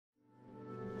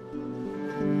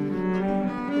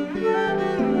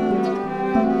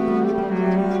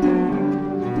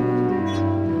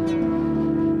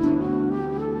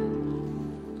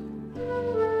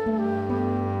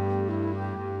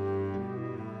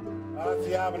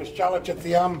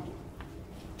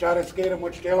Cha-das-ska-dum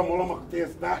Which-ta-lum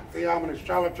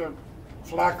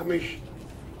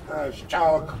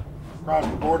across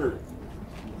the border.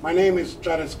 My name is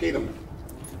Cha-das-ska-dum.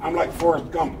 I'm like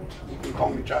Forrest Gump. You can call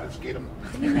me Cha-das-ska-dum.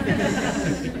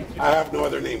 I have no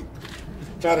other name.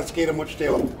 Cha-das-ska-dum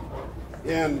Which-ta-lum.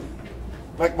 And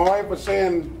like my wife was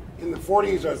saying, in the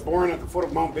 40s I was born at the foot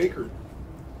of Mount Baker.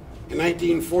 In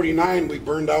 1949 we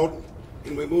burned out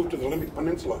and we moved to the Lummi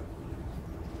Peninsula.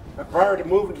 But prior to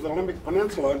moving to the Lummi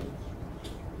Peninsula,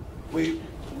 we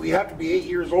had to be 8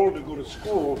 years old to go to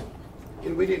school,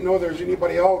 and we didn't know there was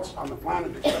anybody else on the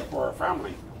planet except for our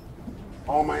family.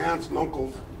 All my aunts and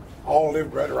uncles all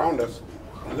lived right around us,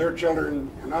 and their children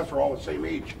and us were all the same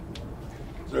age.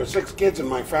 So there were 6 kids in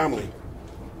my family,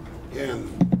 and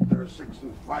there were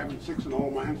 5 and 6 in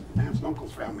all my aunts and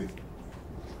uncles' families.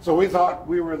 So we thought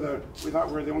we were the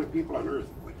only people on Earth.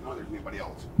 We didn't know there was anybody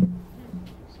else.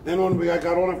 Then when I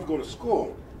got old enough to go to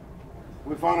school,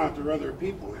 we found out there were other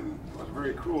people, and it was a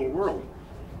very cruel world.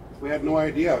 We had no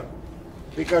idea,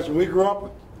 because when we grew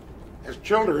up as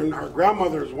children, our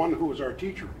grandmother was one who was our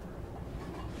teacher,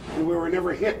 and we were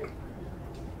never hit.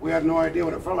 We had no idea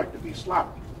what it felt like to be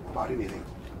slapped about anything.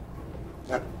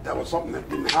 That was something that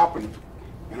didn't happen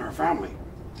in our family.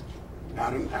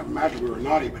 I didn't imagine we were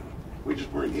naughty, but we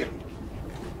just weren't hit.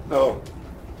 So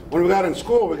when we got in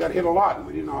school, we got hit a lot, and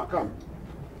we didn't know how come.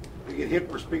 We get hit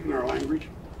for speaking our language.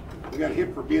 We got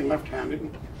hit for being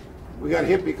left-handed. We got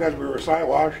hit because we were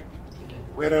Siwash.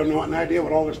 We had no idea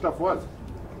what all this stuff was.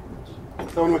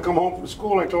 So when we come home from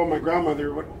school, I told my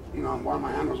grandmother why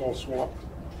my hand was all swollen up.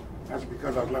 That's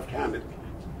because I was left-handed.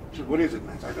 She said, "What is it?" And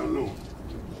I said, "I don't know.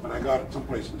 But I got it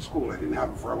someplace in school. I didn't have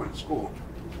it before I went to school."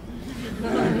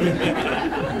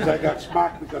 And I got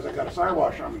smacked because I got a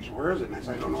Siwash on me. She said, "Where is it?" And I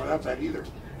said, "I don't know where that's at either."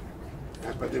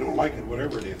 That's, but they don't like it,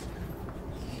 whatever it is.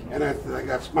 And I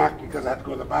got smacked because I had to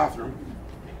go to the bathroom.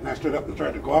 And I stood up and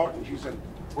tried to go out, and she said,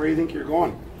 "Where do you think you're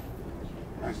going?"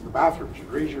 And I said, "The bathroom." She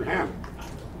said, "Raise your hand."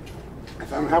 I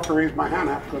said, "I don't have to raise my hand,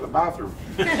 I have to go to the bathroom."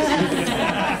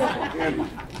 And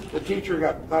the teacher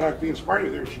thought I was being smart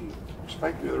with her, and she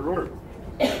spanked me with a ruler.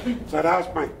 So I'd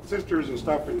ask my sisters and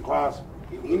stuff in class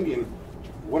in Indian,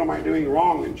 "What am I doing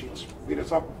wrong?" And she'd beat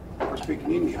us up for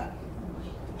speaking Indian.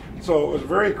 So it was a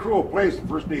very cruel place the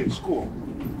first day at school.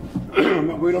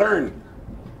 But we learned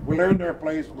our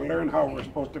place, we learned how we're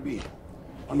supposed to be.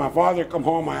 When my father come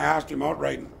home, I asked him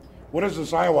outright, "What is a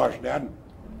Siwash, Dad?"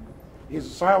 He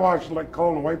said, "Siwash is like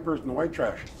calling a white person a white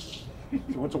trash." I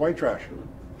said, "What's a white trash?"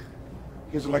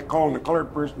 He said, "Like calling a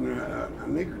colored person a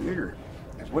nigger.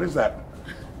 I said, "What is that?"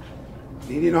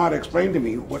 He didn't know how to explain to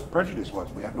me what prejudice was.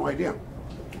 We had no idea.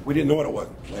 We didn't know what it was.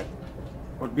 It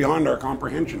was beyond our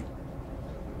comprehension.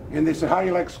 And they said, "How do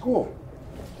you like school?"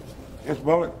 I said,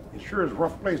 "Well, it sure is a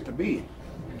rough place to be.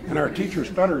 And our teacher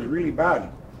stutters really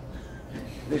bad."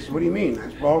 They said, "What do you mean?" I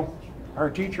said, "Well, our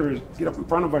teacher get up in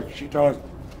front of us, she tells us,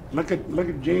 look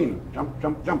at Jane, jump,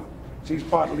 jump, jump. See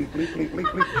spot, leap, leap, leap,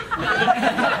 leap, leap."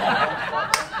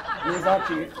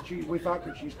 We thought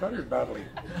that she stuttered badly.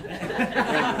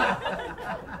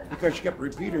 Because she kept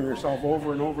repeating herself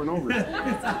over and over and over.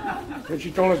 Then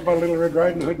she told us about Little Red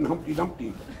Riding Hood and Humpty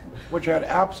Dumpty, which had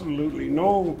absolutely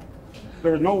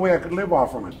there was no way I could live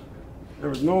off from it. There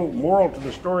was no moral to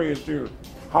the story as to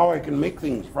how I can make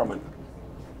things from it.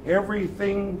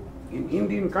 Everything in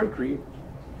Indian country,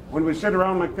 when we sit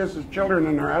around like this as children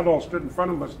and our adults stood in front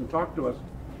of us and talked to us,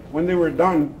 when they were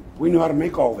done, we knew how to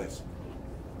make all this.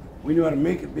 We knew how to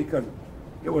make it because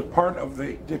it was part of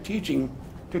the teaching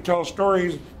to tell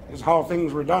stories is how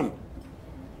things were done.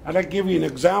 I'd like to give you an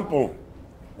example.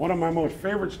 One of my most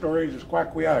favorite stories is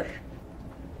Quackwiash.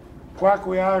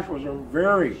 Quackwiash was a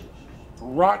very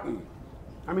rotten,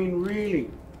 I mean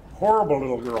really horrible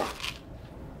little girl.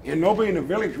 And nobody in the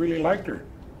village really liked her.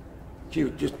 She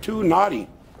was just too naughty.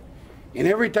 And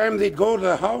every time they'd go to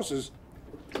the houses,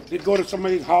 they'd go to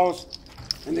somebody's house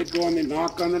and they'd go and they'd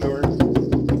knock on the door.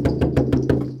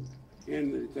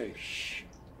 And they'd say, "Shh,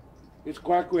 it's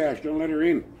Quackwiash, don't let her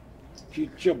in.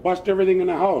 She'll bust everything in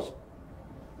the house."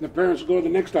 The parents would go to the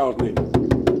next house and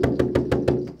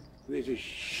they say,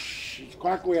 "Shh, it's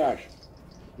Quackwiash.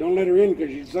 Don't let her in because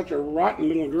she's such a rotten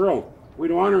little girl. We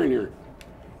don't want her in here."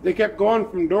 They kept going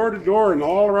from door to door and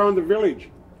all around the village.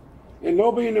 And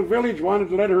nobody in the village wanted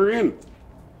to let her in.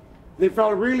 They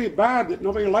felt really bad that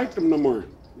nobody liked them no more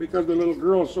because the little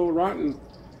girl was so rotten.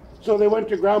 So they went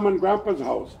to Grandma and Grandpa's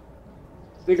house.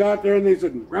 They got there and they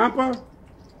said, "Grandpa,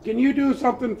 can you do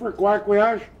something for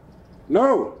Quackwiash?"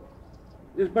 "No."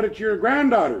 He said, "But it's your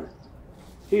granddaughter."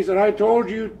 He said, "I told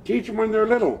you, teach them when they're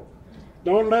little.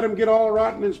 Don't let them get all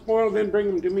rotten and spoiled, then bring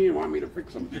them to me and want me to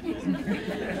fix them.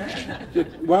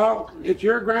 Said, well, it's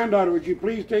your granddaughter. Would you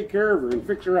please take care of her and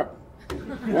fix her up?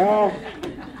 Well,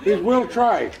 we'll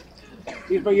try.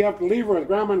 But you have to leave her with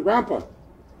Grandma and Grandpa.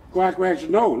 Quack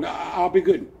said, no, I'll be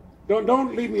good.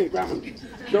 Don't leave me with Grandma.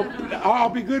 So, I'll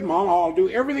be good, Mom. I'll do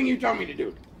everything you tell me to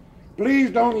do. Please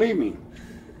don't leave me.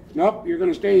 Nope, you're going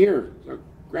to stay here. So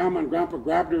Grandma and Grandpa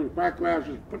grabbed her, and Quack was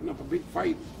putting up a big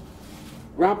fight.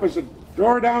 Grandpa said,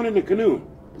 throw her down in the canoe.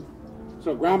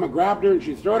 So Grandma grabbed her and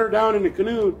she threw her down in the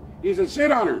canoe. He said,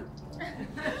 sit on her.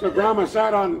 So Grandma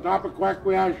sat on top of Quack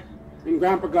and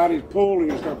Grandpa got his pole and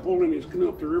he started pulling his canoe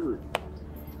up the river.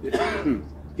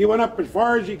 He went up as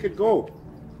far as he could go.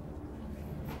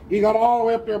 He got all the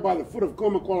way up there by the foot of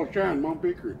Comaqualshan, Mount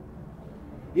Baker.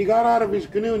 He got out of his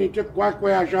canoe and he took Quack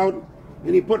out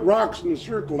and he put rocks in a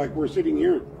circle like we're sitting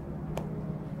here.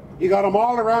 He got them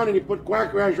all around and he put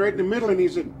Quack right in the middle and he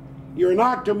said, you're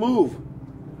not to move.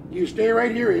 You stay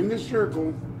right here in this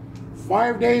circle.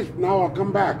 5 days from now I'll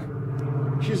come back.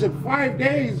 She said, 5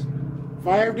 days?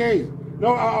 5 days.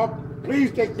 No,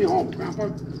 please take me home, Grandpa.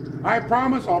 I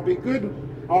promise I'll be good.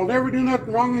 I'll never do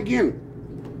nothing wrong again.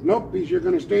 Nope, you're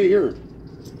going to stay here.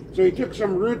 So he took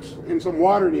some roots and some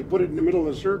water and he put it in the middle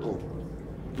of the circle.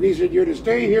 And he said, you're to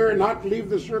stay here and not to leave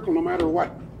the circle no matter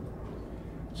what.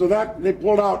 So that, they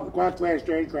pulled out and Quack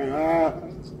started crying.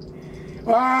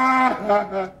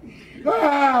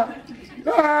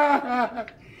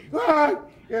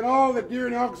 And all the deer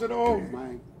and elk said, oh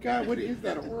my God, what is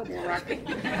that horrible racket?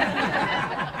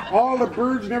 All the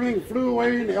birds and everything flew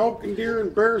away and the elk and deer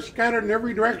and bears scattered in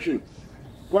every direction.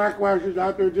 Quack was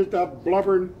out there just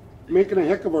blubbering, making a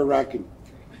heck of a racket.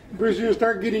 Pretty soon it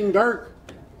started getting dark.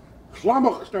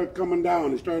 Slummock started coming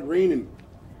down. It started raining.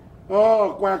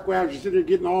 Oh, Quack was sitting there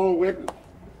getting all wet.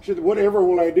 She said, whatever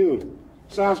will I do?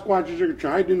 Sasquatches are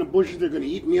hiding in the bushes. They're going to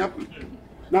eat me up.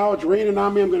 Now it's raining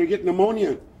on me. I'm going to get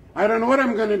pneumonia. I don't know what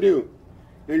I'm going to do.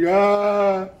 And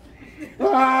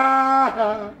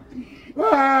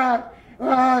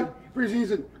Pretty soon he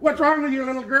said, what's wrong with you,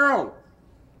 little girl?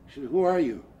 She said, who are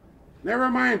you? Never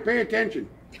mind, pay attention.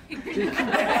 She said,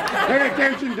 pay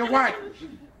attention to what? She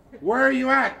said, where are you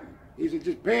at? He said,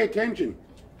 just pay attention.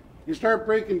 You start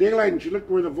breaking daylight, and she looked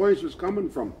where the voice was coming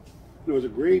from. There was a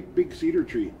great big cedar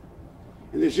tree.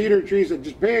 And the cedar tree said,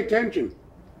 just pay attention.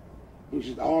 And she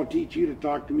said, I'll teach you to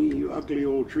talk to me, you ugly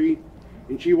old tree.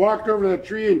 And she walked over to the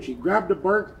tree, and she grabbed the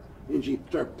bark, and she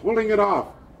started pulling it off.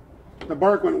 The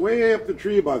bark went way up the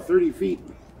tree, about 30 feet.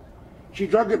 She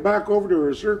dragged it back over to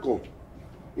her circle.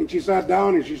 And she sat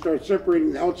down, and she started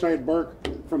separating the outside bark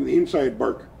from the inside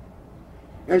bark.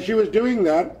 As she was doing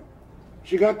that,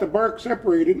 she got the bark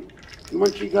separated, and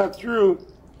when she got through,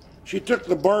 she took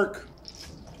the bark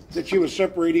that she was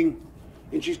separating,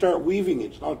 and she started weaving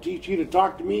it. I'll teach you to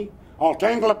talk to me. I'll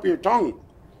tangle up your tongue.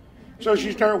 So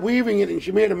she started weaving it, and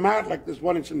she made a mat like this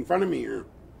one that's in front of me here.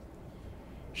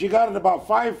 She got it about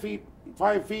 5 feet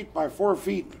by 4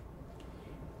 feet.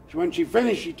 So when she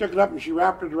finished, she took it up and she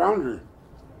wrapped it around her.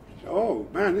 She said, oh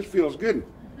man, this feels good.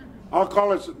 I'll call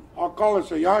this a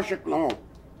yashik. No,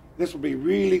 this will be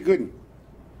really good.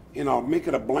 And I'll make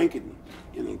it a blanket, and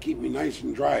it'll keep me nice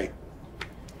and dry.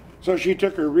 So she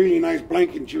took her really nice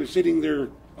blanket, and she was sitting there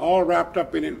all wrapped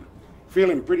up in it,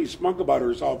 feeling pretty smug about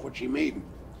herself, what she made.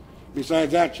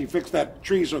 Besides that, she fixed that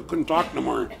tree so it couldn't talk no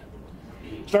more.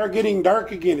 It started getting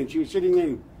dark again, and she was sitting there,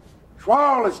 and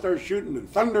schwall, it started shooting, and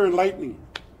thunder and lightning.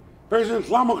 President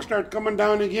Slummock started coming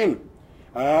down again.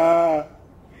 I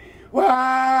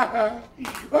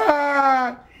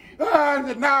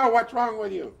said, now what's wrong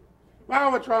with you?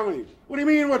 Now what's wrong with you? What do you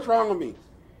mean what's wrong with me?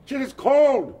 She said, it's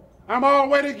cold. I'm all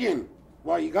wet again.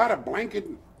 Well, you got a blanket?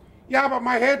 Yeah, but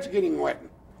my head's getting wet. I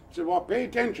said, well, pay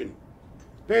attention.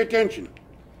 Pay attention.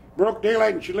 Broke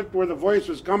daylight, and she looked where the voice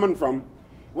was coming from.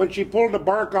 When she pulled the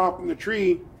bark off from the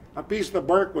tree, a piece of the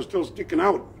bark was still sticking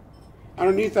out.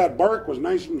 Underneath that bark was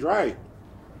nice and dry.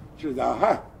 She said,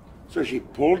 aha. So she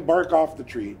pulled bark off the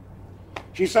tree.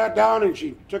 She sat down and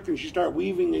she started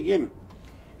weaving again.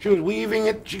 She was weaving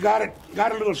it. She got a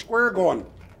little square going.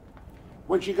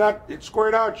 When she got it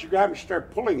squared out, she grabbed it and she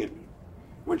started pulling it.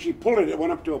 When she pulled it, it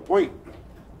went up to a point.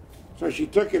 So she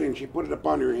took it and she put it up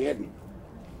on her head.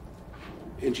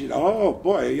 And she said, oh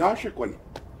boy, a yashikwan.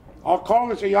 I'll call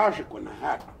this a yashikwan, a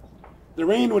hat. The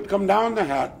rain would come down the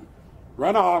hat,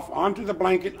 run off onto the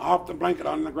blanket, off the blanket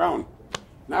on the ground.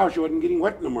 Now she wasn't getting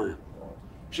wet no more.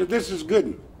 She said, this is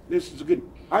good. This is good.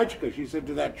 Aichka, she said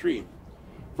to that tree.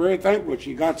 Very thankful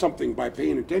she got something by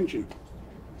paying attention.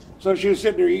 So she was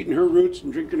sitting there eating her roots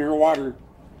and drinking her water.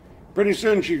 Pretty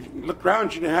soon she looked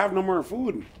around, she didn't have no more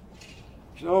food.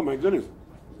 She said, oh my goodness,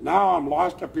 Now I'm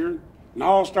lost up here.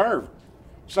 Now I'll starve.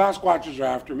 Sasquatches are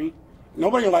after me.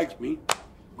 Nobody likes me.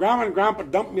 Grandma and Grandpa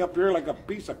dumped me up here like a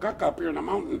piece of cuck up here in the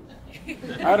mountain.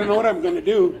 I don't know what I'm going to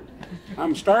do.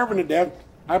 I'm starving to death.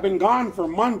 I've been gone for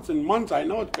months and months. I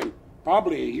know it's been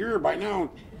probably a year by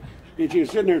now. And she was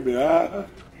sitting there, and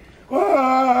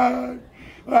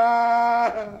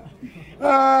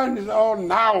he said, oh,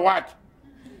 now what?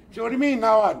 She said, what do you mean,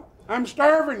 now what? I'm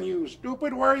starving, you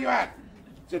stupid. Where are you at? I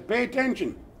said, pay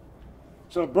attention.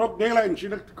 So it broke daylight, and she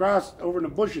looked across over in the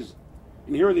bushes,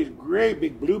 and here were these great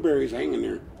big blueberries hanging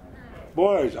there.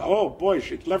 Boys, oh boy,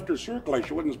 she left her circle like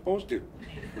she wasn't supposed to.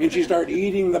 And she started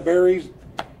eating the berries,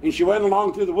 and she went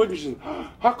along through the woods, and she said,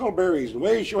 huckleberries. The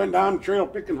way she went down the trail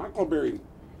picking huckleberries.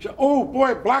 She said, oh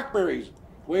boy, blackberries.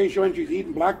 The way she went, she's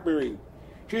eating blackberries.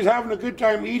 She was having a good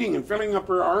time eating and filling up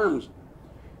her arms.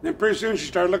 And then pretty soon she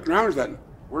started looking around and said,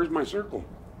 where's my circle?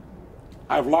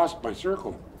 I've lost my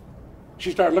circle.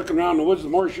 She started looking around the woods. The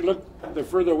more she looked, the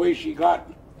further away she got.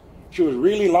 She was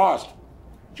really lost.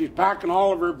 She was packing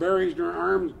all of her berries in her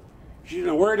arms. She didn't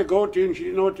know where to go to, and she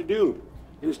didn't know what to do.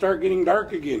 And it started getting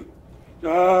dark again.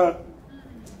 And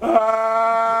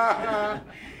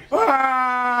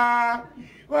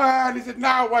he said,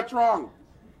 now what's wrong?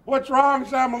 What's wrong? He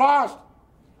said, I'm lost.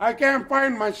 I can't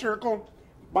find my circle.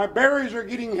 My berries are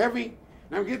getting heavy,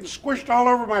 and I'm getting squished all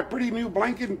over my pretty new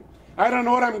blanket. I don't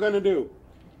know what I'm going to do.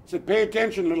 He said, pay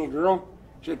attention, little girl.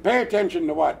 She said, pay attention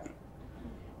to what?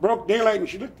 Broke daylight, and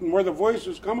she looked, and where the voice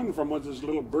was coming from was this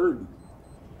little bird.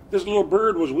 This little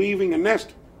bird was weaving a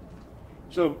nest.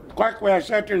 So quickly I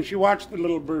sat there, and she watched the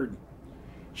little bird.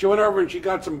 She went over, and she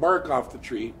got some bark off the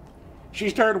tree. She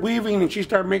started weaving, and she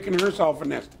started making herself a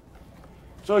nest.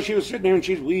 So she was sitting there, and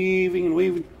she's weaving and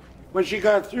weaving. When she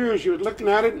got through, she was looking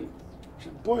at it, and she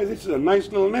said, boy, this is a nice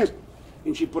little nest.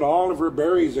 And she put all of her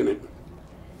berries in it.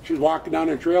 She was walking down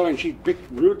the trail, and she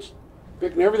picked roots,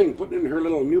 picking everything, putting it in her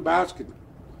little new basket.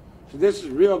 So this is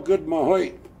real good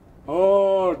mahoy.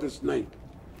 Oh, this night.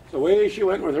 So away she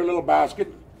went with her little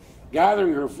basket,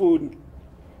 gathering her food.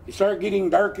 It started getting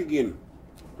dark again.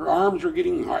 Her arms were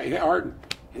getting hard,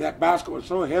 and that basket was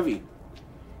so heavy.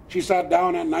 She sat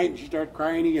down at night, and she started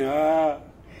crying again.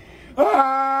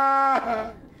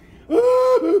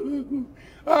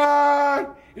 And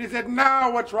he said,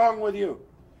 now what's wrong with you?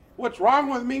 What's wrong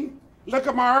with me? Look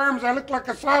at my arms. I look like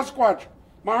a Sasquatch.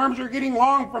 My arms are getting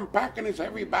long from packing this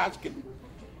heavy basket.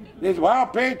 He said, well,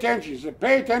 pay attention. She said,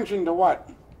 pay attention to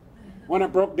what? When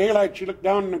it broke daylight, she looked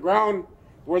down on the ground.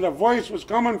 Where the voice was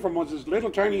coming from was this little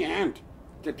tiny ant,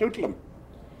 Cha-das-ska-dum.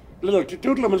 Little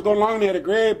Cha-das-ska-dum was going along, and he had a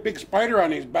great big spider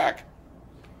on his back.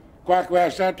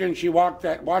 Quack-quack sat there, and she watched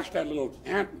that little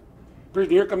ant.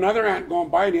 Pretty here come another ant going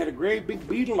by, and he had a great big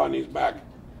beetle on his back.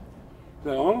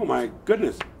 So, oh my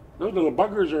goodness, those little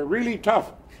buggers are really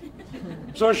tough.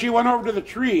 So she went over to the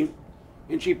tree,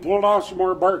 and she pulled off some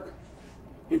more bark,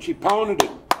 and she pounded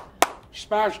it. She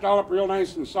smashed it all up real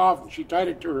nice and soft, and she tied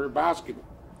it to her basket.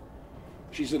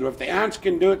 She said, if the ants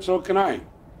can do it, so can I.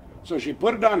 So she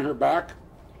put it on her back,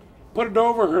 put it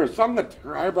over her thungat.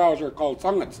 Her eyebrows are called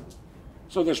thungats.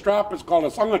 So the strap is called a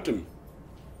thungatan.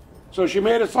 So she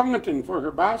made a thungatan for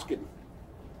her basket.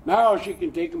 Now she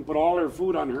can take and put all her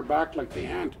food on her back like the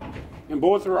ant. And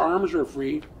both her arms are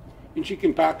free, and she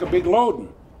can pack a big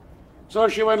load. So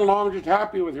she went along just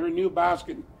happy with her new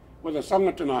basket with a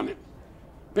thungatan on it,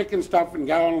 picking stuff and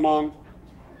going along.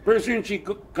 Pretty soon she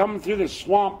come through the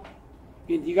swamp.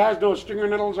 You guys know what stinger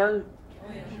nettles are?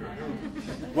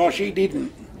 Well, she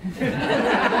didn't.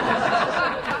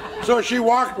 So she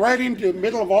walked right into the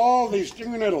middle of all these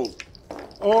stinger nettles.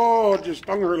 Oh, it just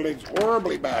stung her legs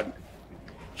horribly bad.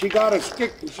 She got a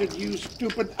stick and said, you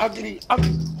stupid, ugly,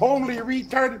 homely,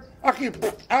 retarded,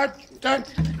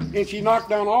 and she knocked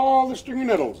down all the stinger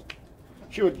nettles.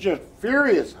 She was just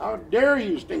furious. How dare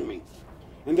you sting me?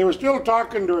 And they were still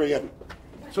talking to her yet.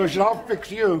 So she said, I'll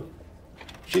fix you.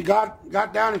 She got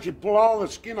down and she pulled all the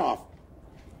skin off.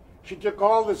 She took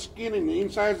all the skin and the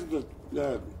insides of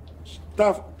the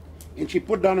stuff, and she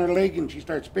put it on her leg, and she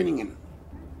started spinning it.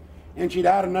 And she'd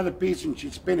add another piece, and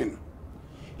she'd spin it.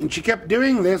 And she kept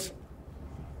doing this,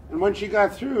 and when she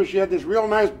got through, she had this real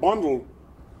nice bundle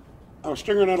of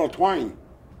stinger nettle twine.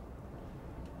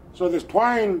 So this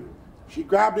twine, she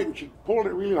grabbed it, and she pulled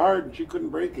it really hard, and she couldn't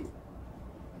break it.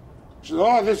 She said,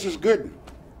 oh, this is good,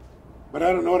 but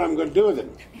I don't know what I'm going to do with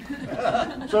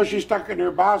it. So she stuck it in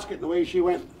her basket, and away she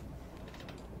went.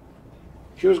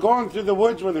 She was going through the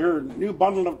woods with her new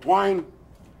bundle of twine,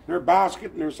 her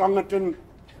basket, and her thungatan,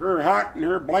 her hat, and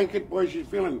her blanket. Boy, she's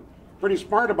feeling pretty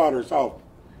smart about herself.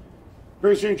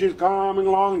 Pretty soon she's coming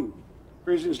along.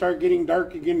 Pretty soon it started getting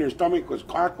dark again. Her stomach was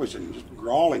quackwishing, just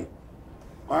growling.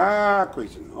 quack,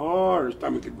 quaking. Oh, her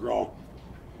stomach would growl.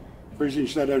 First thing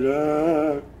she said,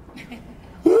 and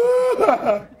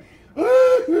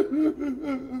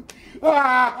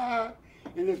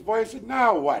this voice said,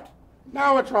 now what?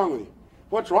 Now what's wrong with you?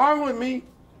 What's wrong with me?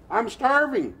 I'm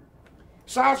starving.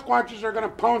 Sasquatches are going to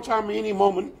pounce on me any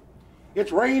moment.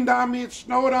 It's rained on me. It's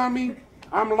snowed on me.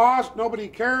 I'm lost. Nobody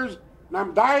cares. And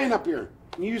I'm dying up here.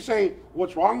 And you say,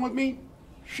 what's wrong with me?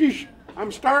 Sheesh,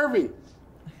 I'm starving.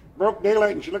 Broke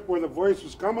daylight, and she looked where the voice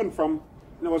was coming from,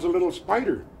 and there was a little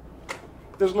spider.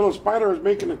 This little spider was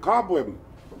making a cobweb.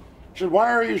 She said,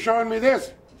 why are you showing me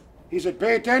this? He said,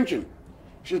 pay attention.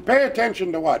 She said, pay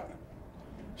attention to what?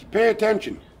 She said, pay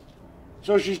attention.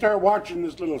 So she started watching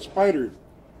this little spider.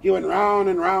 He went round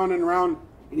and round and round,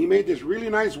 and he made this really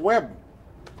nice web.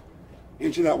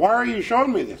 And she thought, why are you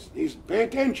showing me this? He said, pay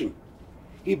attention.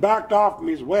 He backed off from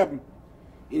his web,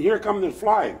 and here come the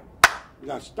fly. He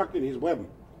got stuck in his web.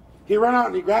 He ran out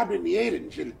and he grabbed it and he ate it.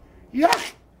 And she said,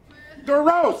 yuck,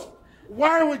 gross.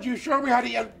 Why would you show me how to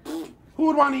eat? Who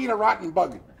would want to eat a rotten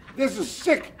bug? This is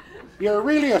sick. You're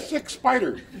really a sick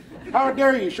spider. How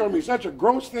dare you show me such a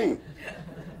gross thing?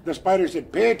 The spider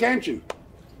said, pay attention.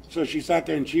 So she sat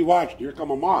there and she watched. Here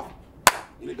come a moth.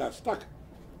 And it got stuck.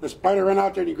 The spider ran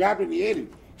out there and he grabbed it and he ate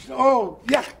it. She said, oh,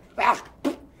 yuck. Ah,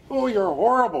 oh, you're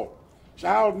horrible. So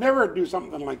I'll never do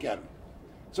something like that.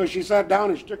 So she sat down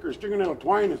and stuck her fingernail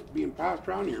twine that's being passed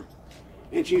around here.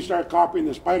 And she started copying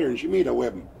the spider and she made a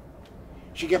web.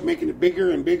 She kept making it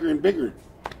bigger and bigger and bigger.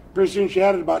 Pretty soon she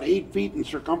had it about 8 feet in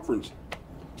circumference.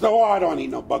 So, oh, I don't eat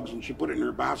no bugs. And she put it in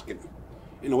her basket.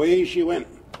 And away she went.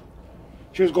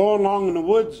 She was going along in the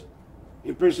woods.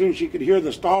 And pretty soon she could hear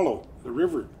the Stalo, the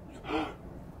river.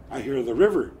 I hear the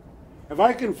river. If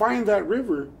I can find that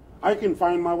river, I can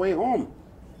find my way home.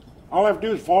 All I have to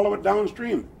do is follow it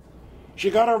downstream. She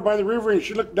got over by the river and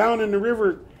she looked down in the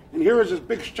river. And here was this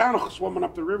big channel swimming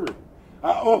up the river.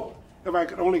 Oh, if I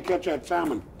could only catch that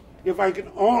salmon. If I could,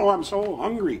 oh, I'm so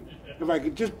hungry. If I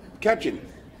could just catch it.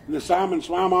 And the salmon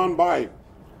swam on by.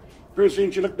 Pretty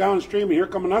soon she looked downstream and here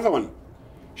come another one.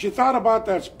 She thought about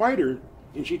that spider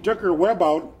and she took her web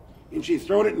out and she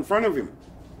throwed it in front of him.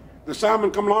 The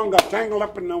salmon come along, got tangled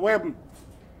up in the web,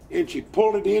 and she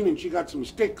pulled it in and she got some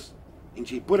sticks and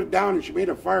she put it down and she made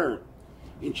a fire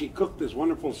and she cooked this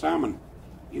wonderful salmon.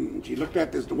 And she looked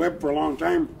at this web for a long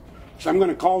time. So I'm going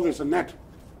to call this a net.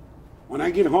 When I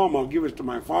get home, I'll give it to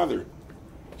my father.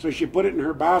 So she put it in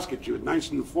her basket. She was nice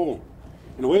and full.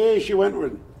 And away she went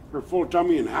with her full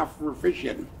tummy and half of her fish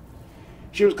yet.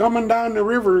 She was coming down the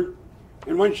river,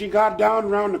 and when she got down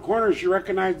around the corner, she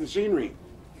recognized the scenery.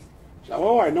 She said,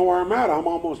 oh, I know where I'm at. I'm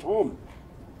almost home.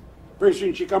 Pretty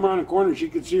soon she come around the corner and she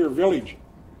could see her village.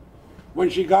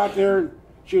 When she got there,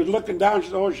 she was looking down. She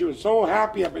said, oh, she was so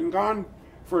happy. I've been gone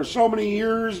for so many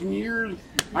years and years.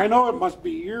 I know it must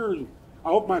be years. I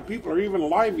hope my people are even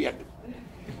alive yet.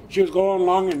 She was going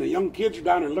along, and the young kids are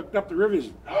down and looked up the river and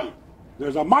said, oh,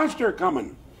 there's a monster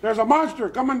coming. There's a monster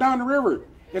coming down the river.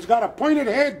 It's got a pointed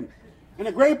head and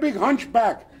a great big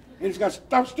hunchback, and it's got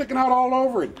stuff sticking out all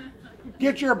over it.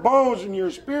 Get your bows and your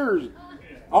spears.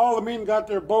 All the men got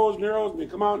their bows and arrows, and they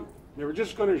come out. They were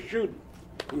just going to shoot.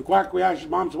 And Quackwayash's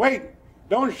mom said, wait,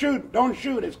 don't shoot, don't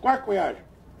shoot. It's Quackwayash.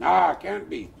 Nah, can't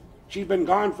be. She's been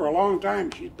gone for a long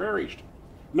time. She's perished.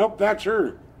 Nope, that's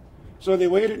her. So they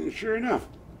waited, and sure enough,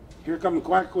 here come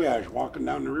Quackwayash walking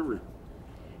down the river.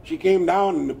 She came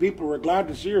down, and the people were glad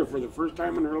to see her for the first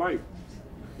time in her life.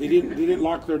 They didn't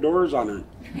lock their doors on her.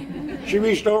 She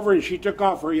reached over and she took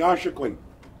off her yashaquin,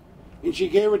 and she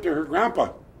gave it to her grandpa.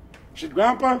 She said,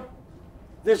 Grandpa,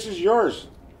 this is yours.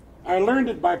 I learned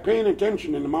it by paying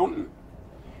attention in the mountain.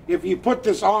 If you put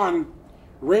this on,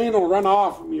 rain will run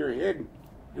off from your head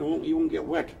and you won't get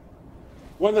wet.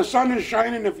 When the sun is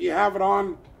shining, if you have it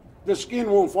on, the skin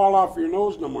won't fall off your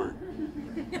nose no more.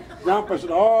 Grandpa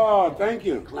said, oh, thank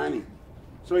you, Clanny.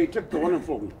 So he took the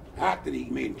wonderful hat that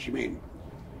she made.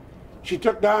 She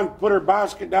took down, put her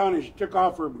basket down, and she took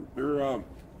off her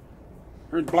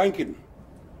blanket.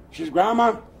 She said,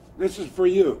 Grandma, this is for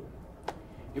you.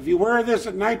 If you wear this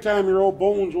at nighttime, your old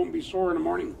bones won't be sore in the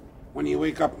morning when you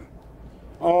wake up.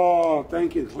 Oh,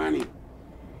 thank you, Clanny.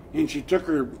 And she took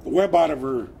her web out of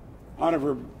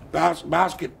her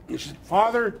basket. And she said,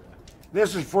 Father,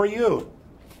 this is for you.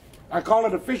 I call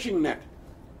it a fishing net.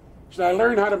 She said, I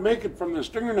learned how to make it from the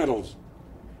stinger nettles.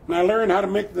 And I learned how to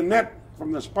make the net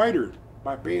from the spider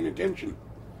by paying attention.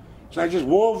 So I just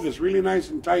wove this really nice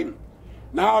and tight.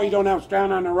 Now you don't have to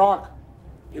stand on a rock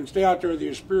and stay out there with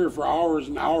your spear for hours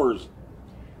and hours.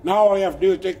 Now all you have to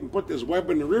do is take and put this web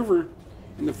in the river,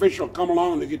 and the fish will come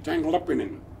along and they get tangled up in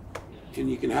it. And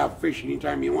you can have fish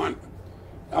anytime you want.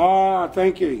 Oh,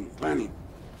 thank you, Glennie.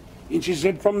 And she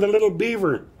said, from the little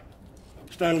beaver,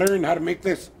 so I learned how to make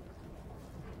this.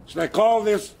 So I call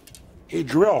this a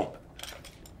drill.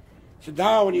 So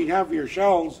now when you have your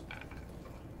shells,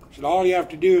 so all you have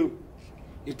to do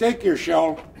is take your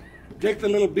shell, take the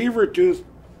little beaver tooth,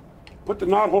 put the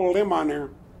knothole limb on there,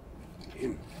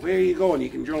 and there you go, and you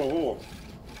can drill a hole.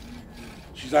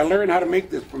 She said, I learned how to make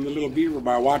this from the little beaver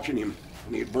by watching him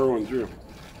when he'd burrowing through.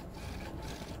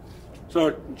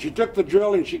 So she took the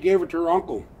drill and she gave it to her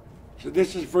uncle. She said,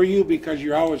 this is for you because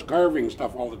you're always carving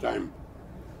stuff all the time.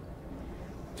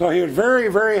 So he was very,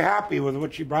 very happy with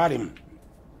what she brought him.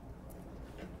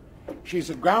 She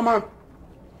said, Grandma,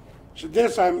 she said,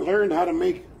 this I learned how to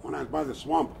make when I was by the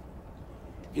swamp.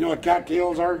 You know what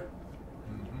cattails are?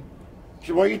 She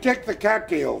said, well, you take the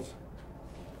cattails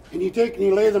and you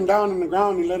lay them down on the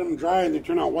ground and you let them dry and they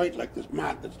turn out white like this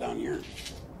mat that's down here.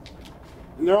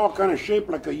 And they're all kind of shaped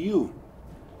like a U.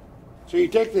 So you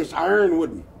take this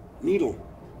ironwood needle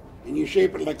and you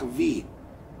shape it like a V.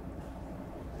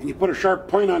 And you put a sharp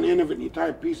point on the end of it and you tie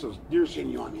a piece of deer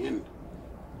sinew on the end.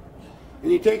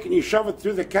 And you take and you shove it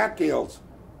through the cattails.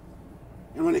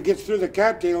 And when it gets through the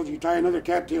cattails, you tie another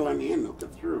cattail on the end, hook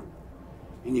it through.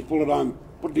 And you pull it on,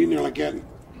 put it in there like that.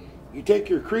 You take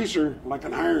your creaser, like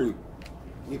an iron,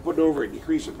 and you put it over it and you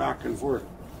crease it back and forth.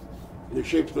 And it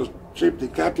shapes the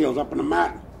cattails up in a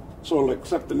mat, so it'll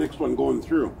accept the next one going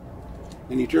through.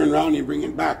 And you turn around and you bring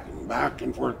it back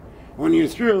and forth. When you're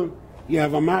through, you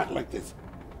have a mat like this.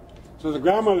 So the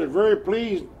grandmother is very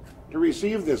pleased to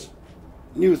receive this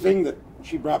new thing that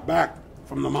she brought back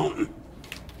from the mountain.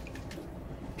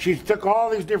 She took all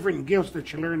these different gifts that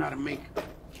she learned how to make.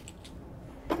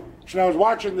 So I was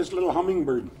watching this little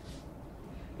hummingbird.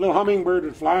 Little hummingbird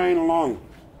was flying along.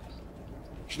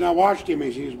 She now watched him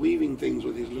as he was weaving things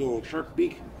with his little sharp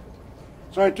beak.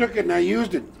 So I took it and I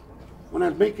used it when I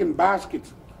was making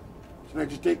baskets. So I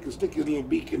just take and stick his little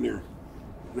beak in there.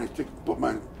 And I put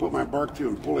my bark through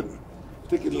and pull it.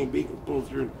 Stick his little beak and pull it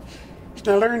through.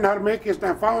 So I learned how to make this and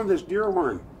I found this deer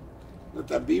horn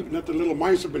that the little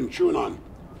mice have been chewing on.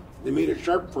 They made it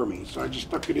sharp for me. So I just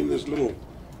stuck it in this little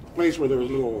place where there was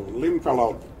a little limb fell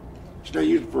out. So I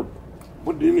used it for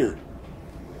putting it in there.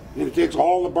 And it takes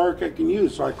all the bark I can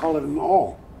use, so I call it an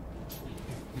awl.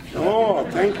 Oh,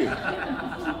 thank you.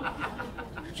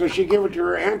 So she gave it to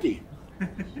her auntie.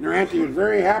 And her auntie was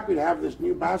very happy to have this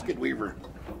new basket weaver.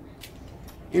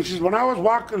 And she says, when I was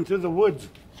walking through the woods,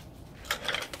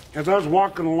 as I was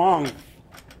walking along,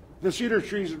 the cedar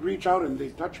trees would reach out and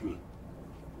they'd touch me.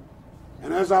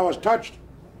 And as I was touched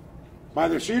by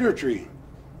the cedar tree,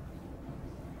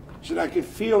 she said I could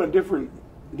feel a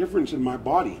difference in my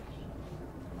body.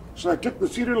 So I took the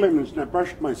cedar limbs and I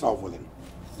brushed myself with it.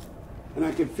 And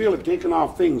I could feel it taking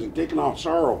off things and taking off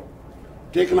sorrow,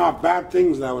 taking off bad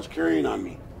things that I was carrying on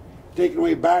me, taking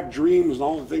away bad dreams and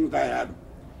all the things I had.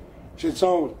 She said,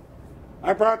 so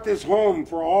I brought this home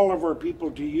for all of our people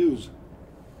to use.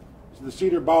 So the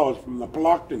cedar boughs from the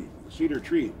Pelocton, the cedar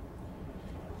tree.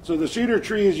 So the cedar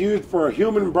tree is used for a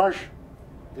human brush.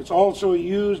 It's also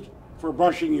used for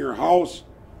brushing your house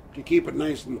to keep it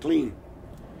nice and clean.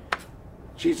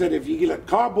 She said if you let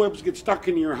cobwebs get stuck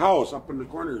in your house, up in the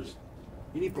corners,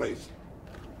 any place,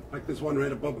 like this one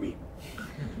right above me.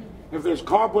 If there's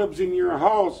cobwebs in your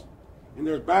house and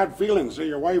there's bad feelings, say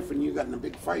your wife and you got in a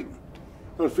big fight,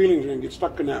 those feelings are going to get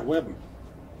stuck in that web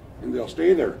and they'll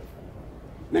stay there.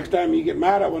 Next time you get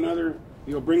mad at one another,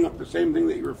 you'll bring up the same thing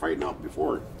that you were fighting out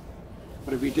before.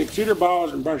 But if you take cedar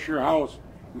boughs and brush your house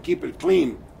and keep it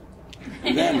clean,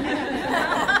 and then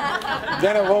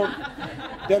it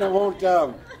won't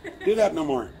do that no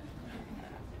more.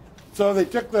 So they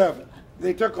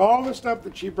took all the stuff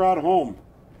that she brought home,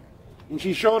 and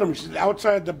she showed them. She said,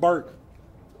 outside the bark,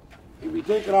 if we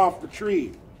take it off the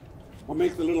tree, we'll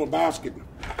make the little basket.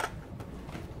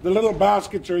 The little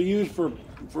baskets are used for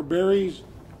berries.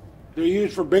 They're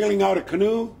used for bailing out a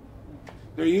canoe.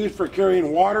 They're used for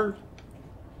carrying water.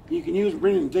 You can use them.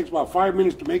 It takes about 5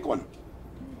 minutes to make one.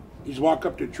 You just walk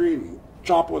up to a tree and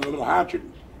chop with a little hatchet,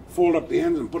 fold up the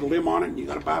ends and put a limb on it, and you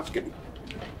got a basket.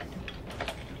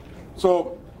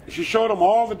 So she showed them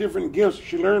all the different gifts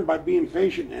she learned by being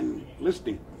patient and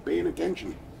listening, paying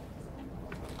attention.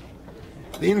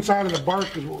 The inside of the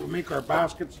bark is what we make our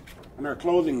baskets and our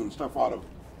clothing and stuff out of.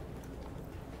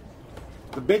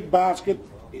 The big basket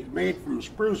is made from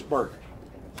spruce bark.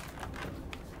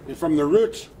 And from the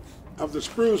roots of the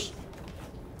spruce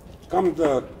comes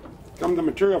the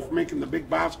material for making the big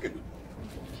basket.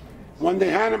 When they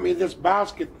handed me this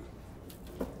basket,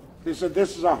 they said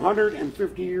this is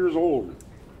 150 years old,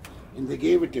 and they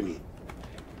gave it to me.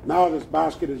 Now this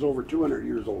basket is over 200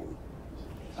 years old.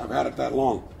 I've had it that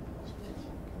long.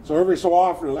 So every so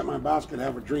often I let my basket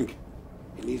have a drink.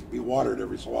 It needs to be watered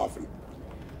every so often.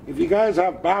 If you guys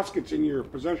have baskets in your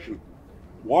possession,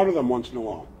 water them once in a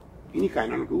while. Any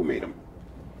kind, I don't know who made them.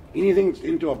 Anything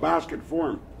into a basket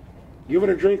form. Give it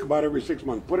a drink about every 6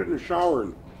 months. Put it in the shower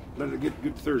and let it get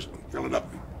good thirst. Fill it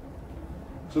up.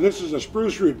 So this is a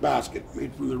spruce root basket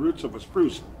made from the roots of a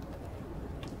spruce.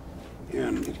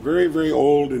 And it's very, very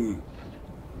old, and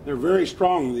they're very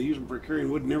strong. They use them for carrying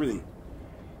wood and everything.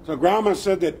 So Grandma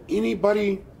said that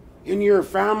anybody in your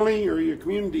family or your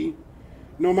community,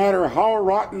 no matter how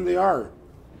rotten they are,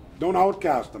 don't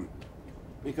outcast them,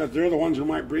 because they're the ones who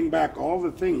might bring back all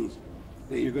the things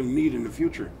that you're going to need in the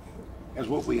future, as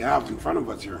what we have in front of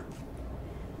us here.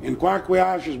 And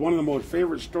Quackwiash is one of the most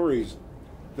favorite stories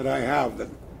that I have. That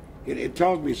it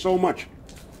tells me so much.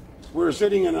 We were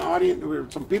sitting in an audience, there were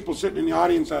some people sitting in the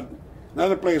audience at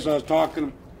another place I was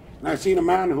talking, and I seen a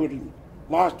man who had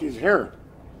lost his hair.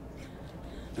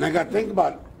 And I got to think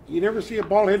about it. You never see a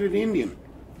bald-headed Indian.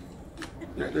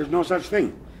 There's no such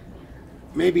thing.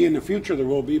 Maybe in the future there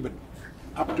will be, but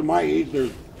up to my age,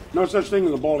 there's no such thing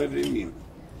as a bald-headed Indian.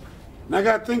 And I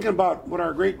got thinking about what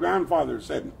our great-grandfather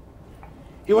said.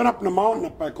 He went up in the mountain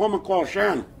up by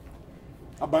Comaquel-Shan,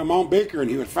 up by Mount Baker, and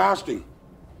he was fasting.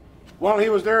 While he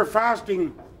was there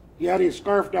fasting, he had his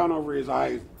scarf down over his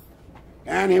eyes,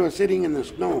 and he was sitting in the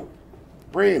snow,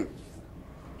 praying.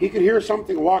 He could hear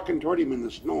something walking toward him in the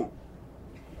snow.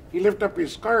 He lifted up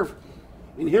his scarf,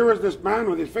 and here was this man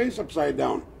with his face upside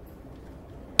down.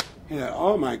 He said,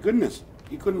 oh my goodness,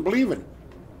 he couldn't believe it.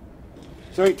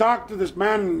 So he talked to this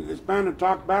man, and this man had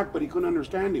talked back, but he couldn't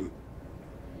understand him.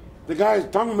 The guy's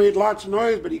tongue made lots of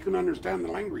noise, but he couldn't understand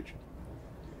the language.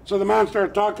 So the man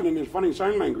started talking in his funny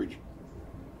sign language,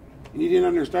 and he didn't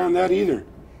understand that either.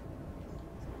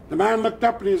 The man looked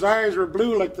up, and his eyes were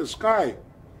blue like the sky.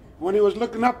 When he was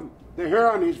looking up, the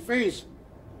hair on his face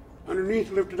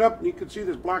underneath lifted up, and he could see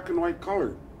this black and white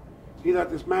color. He thought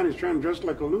this man is trying to dress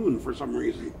like a loon for some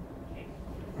reason.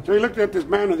 So he looked at this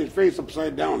man with his face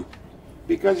upside down.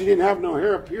 Because he didn't have no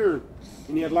hair up here,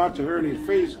 and he had lots of hair in his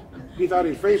face, he thought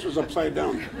his face was upside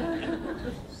down.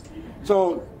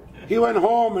 So he went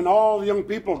home, and all the young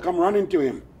people come running to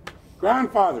him.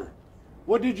 Grandfather,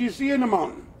 what did you see in the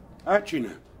mountain?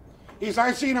 Achina. He said,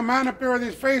 I seen a man up there with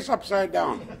his face upside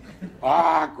down.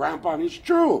 Ah, Grandpa, it's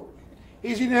true. He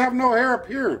said, he didn't have no hair up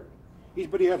here.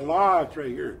 But he had lots right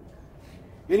here.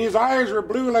 And his eyes were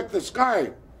blue like the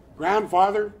sky.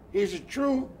 Grandfather, he said,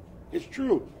 true, it's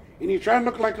true. And he tried to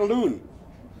look like a loon.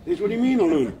 He said, what do you mean a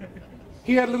loon?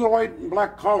 He had a little white and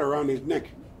black collar around his neck,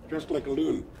 dressed like a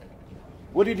loon.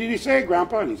 What did he say,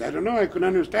 Grandpa? And he said, I don't know, I couldn't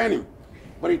understand him.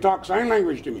 But he talked sign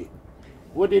language to me.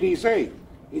 What did he say?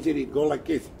 He said he'd go like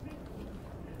this.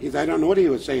 He said, I don't know what he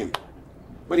was saying.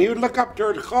 But he would look up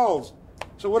toward the calls.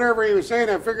 So whatever he was saying,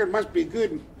 I figured it must be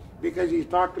good, because he's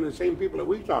talking to the same people that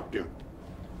we talk to.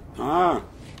 Ah,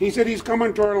 he said he's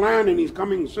coming to our land, and he's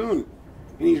coming soon.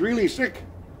 And he's really sick.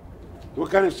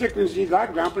 What kind of sickness he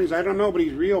got, Grandpa? He said, I don't know, but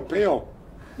he's real pale.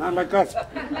 Not like us.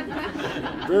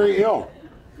 Very ill.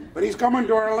 But he's coming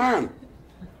to our land.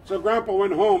 So Grandpa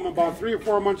went home. About 3 or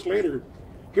 4 months later,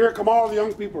 here come all the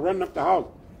young people running up the house.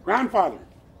 Grandfather,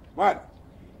 what?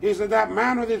 He said, that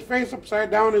man with his face upside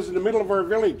down is in the middle of our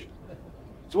village.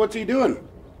 So what's he doing?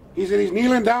 He said he's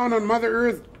kneeling down on Mother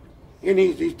Earth, and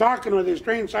he's talking with his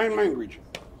strange sign language.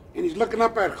 And he's looking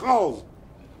up at Hulls.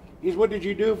 He said, what did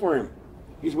you do for him?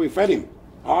 He said, we fed him.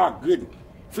 Ah, good.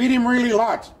 Feed him really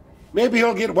lots. Maybe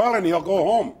he'll get well and he'll go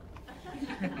home.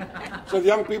 So the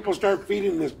young people start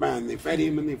feeding this man. They fed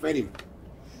him and they fed him.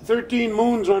 13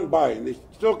 moons went by, and they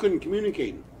still couldn't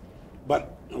communicate.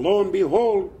 But lo and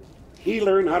behold, he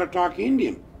learned how to talk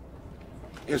Indian.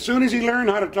 As soon as he learned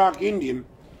how to talk Indian,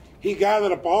 he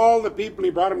gathered up all the people.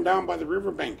 He brought them down by the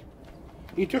riverbank.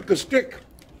 He took a stick,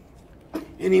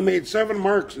 and he made 7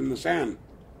 marks in the sand.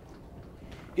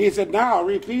 He said, now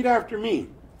repeat after me.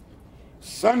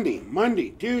 Sunday,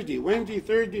 Monday, Tuesday, Wednesday,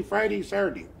 Thursday, Friday,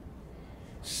 Saturday.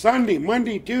 Sunday,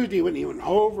 Monday, Tuesday, when he went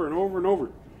over and over and over.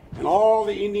 And all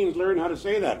the Indians learned how to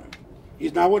say that. He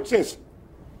said, now what's this?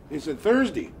 They said,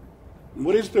 Thursday. And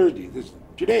what is Thursday? This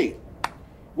today.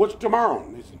 What's tomorrow?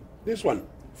 And they said, this one,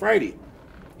 Friday.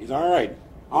 He said, all right.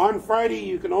 On Friday,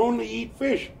 you can only eat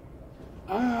fish.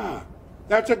 Ah,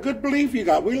 that's a good belief you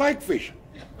got. We like fish.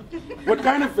 What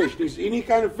kind of fish? He said, any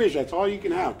kind of fish. That's all you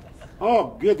can have.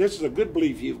 Oh, good. This is a good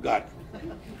belief you've got.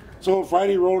 So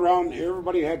Friday rolled around.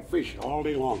 Everybody had fish all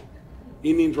day long.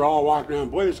 Indians were all walking around.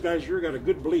 Boy, this guy's sure got a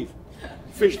good belief.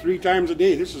 Fish 3 times a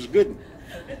day. This is good.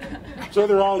 So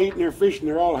they're all eating their fish, and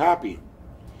they're all happy.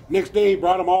 Next day, he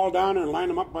brought them all down and lined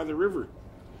them up by the river.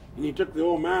 And he took the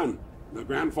old man, the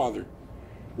grandfather,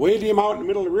 waded him out in the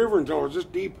middle of the river until it was this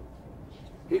deep.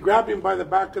 He grabbed him by the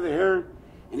back of the hair,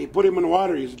 and he put him in the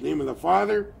water. He's in the name of the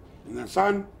Father, and the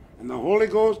Son, and the Holy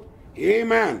Ghost.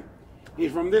 Amen.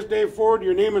 He's from this day forward,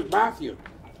 your name is Matthew.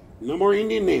 No more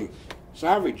Indian name.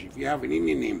 Savage, if you have an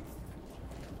Indian name.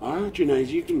 Ah, that's nice.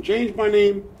 You can change my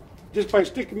name just by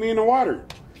sticking me in the water.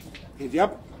 He said,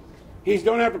 yep. He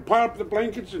don't have to pile up the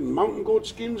blankets and mountain goat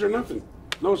skins or nothing.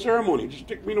 No ceremony. Just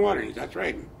stick me in the water. He said, that's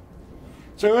right.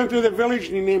 So he went through the village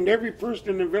and he named every person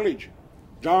in the village.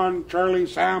 John, Charlie,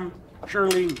 Sam,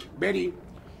 Shirley, Betty.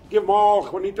 Give them all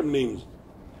Juanitum names.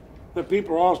 The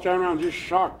people were all standing around just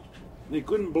shocked. They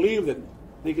couldn't believe that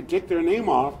they could take their name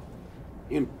off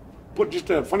and put just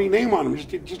a funny name on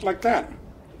them, just like that,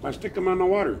 by sticking them in the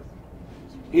water.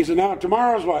 He said, now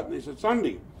tomorrow's what? And they said,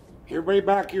 Sunday. Everybody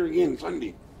back here again,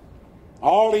 Sunday.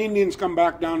 All the Indians come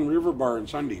back down River Bar on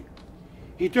Sunday.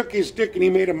 He took his stick and he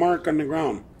made a mark on the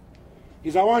ground.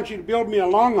 He said, I want you to build me a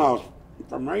longhouse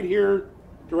from right here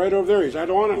to right over there. He said, I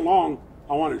don't want it long,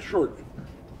 I want it short.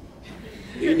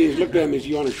 The Indians looked at him and said,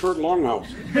 you want a short longhouse?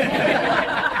 He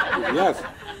said, yes.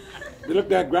 They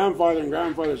looked at grandfather and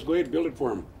grandfather said, go ahead, build it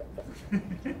for him.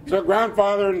 So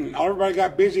grandfather and everybody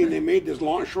got busy and they made this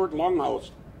short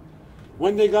longhouse.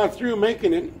 When they got through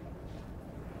making it,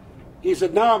 he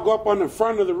said, now I'll go up on the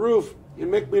front of the roof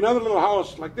and make me another little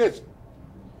house like this.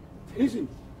 He said,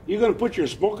 you going to put your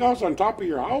smokehouse on top of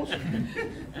your house?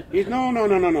 He said,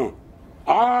 no.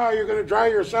 Ah, you're going to dry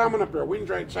your salmon up there,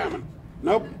 wind-dried salmon.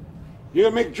 Nope. You're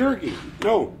going to make jerky.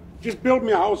 No, just build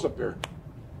me a house up there.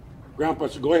 Grandpa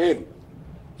said, go ahead.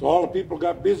 So all the people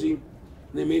got busy, and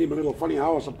they made him a little funny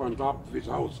house up on top of his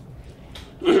house.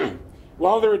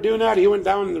 While they were doing that, he went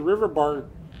down in the river bar.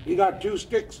 He got 2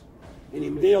 sticks, and he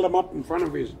nailed them up in front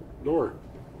of his door.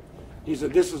 He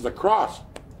said, this is the cross.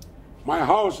 My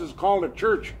house is called a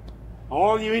church.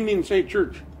 All you Indians say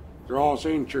church. They're all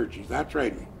saying church. He said, that's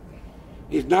right.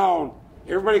 He's now,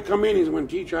 everybody come in, he's going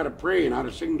to teach you how to pray and how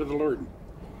to sing to the Lord.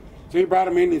 So he brought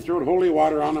him in, he threw holy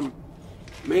water on him,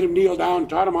 made him kneel down,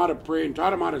 taught him how to pray, and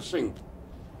taught him how to sing.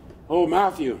 Oh,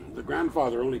 Matthew, the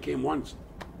grandfather, only came once.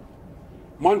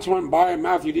 Months went by and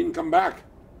Matthew didn't come back.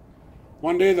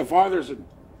 One day the father said,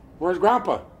 where's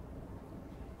Grandpa?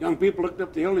 Young people looked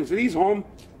up the hill and he said, he's home.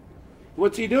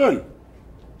 What's he doing?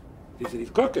 He said, he's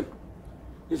cooking.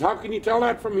 He said, how can you tell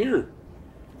that from here?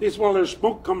 He said, well, there's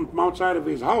smoke coming from outside of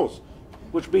his house,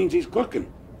 which means he's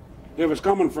cooking. If it's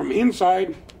coming from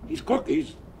inside, he's cooking.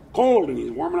 He's cold and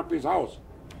he's warming up his house.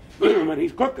 But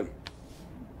he's cooking.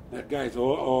 That guy said,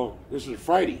 oh, this is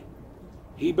Friday.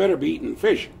 He better be eating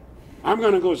fish. I'm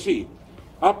going to go see.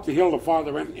 Up the hill the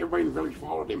father went, and everybody in the village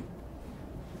followed him.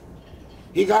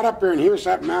 He got up there, and here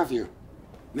sat Matthew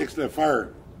next to the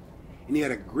fire. And he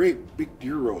had a great big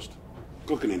deer roast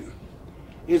cooking in it.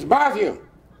 He said,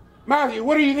 Matthew,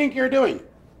 what do you think you're doing?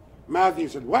 Matthew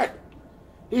said, what?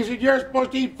 He said, you're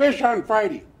supposed to eat fish on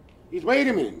Friday. He said, wait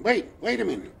a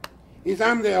minute. He said,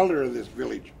 I'm the elder of this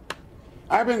village.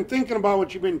 I've been thinking about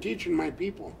what you've been teaching my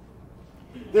people.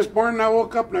 This morning I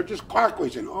woke up and I just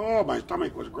clockwise and oh, my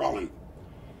stomach was growling.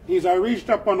 He said, I reached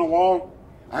up on the wall.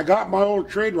 I got my old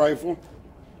trade rifle.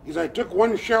 He said, I took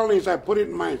one shell and he said, I put it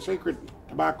in my sacred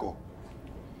tobacco.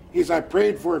 He said, I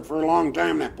prayed for it for a long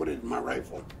time and I put it in my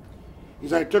rifle. He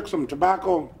said, I took some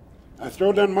tobacco. I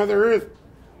threw it on Mother Earth.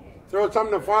 Throw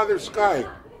some to Father's sky.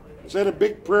 Said a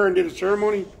big prayer and did a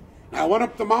ceremony. I went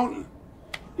up the mountain.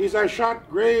 He said, I shot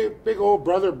great big old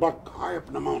brother buck high up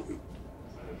in the mountain.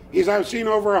 He said, I've seen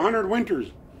over 100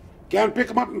 winters. Can't pick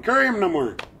him up and carry him no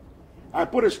more. I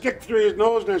put a stick through his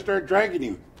nose and I started dragging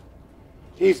him.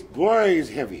 He said, boy, he's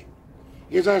heavy.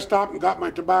 He said, I stopped and got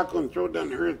my tobacco and threw it down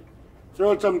the earth.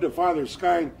 Threw some to Father's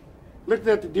sky. Looked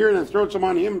at the deer and I threw some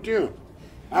on him too.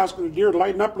 Asking the deer to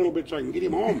lighten up a little bit so I can get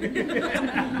him home.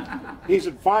 He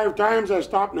said, 5 times I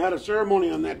stopped and had a ceremony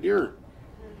on that deer.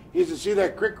 He said, see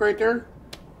that creek right there?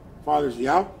 Father said,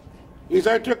 yeah. He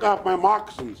said, I took off my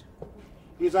moccasins.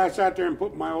 He said, I sat there and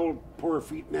put my old poor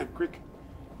feet in that creek.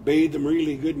 Bathed them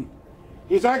really good.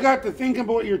 He said, I got to thinking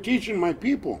about what you're teaching my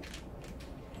people.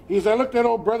 He said, I looked at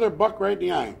old brother Buck right in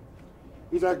the eye.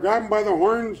 He said, I grabbed him by the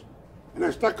horns and I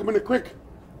stuck him in the creek.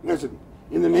 And I said,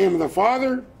 in the name of the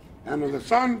Father and of the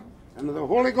Son and of the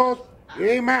Holy Ghost,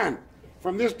 amen.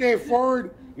 From this day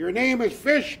forward, your name is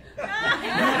Fish.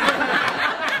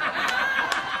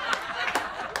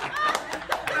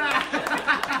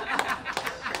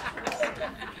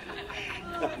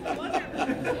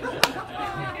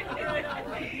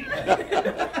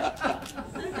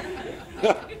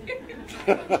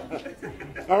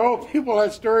 Our old people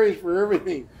had stories for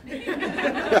everything.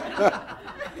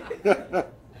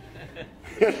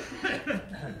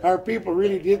 Our people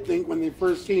really did think when they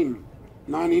first seen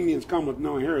non-Indians come with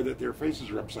no hair that their faces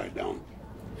were upside down.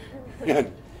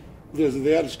 And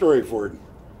they had a story for it.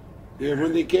 And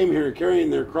when they came here carrying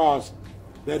their cross,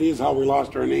 that is how we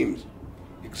lost our names.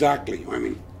 Exactly. I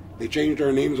mean, they changed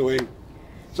our names away.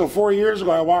 So 4 years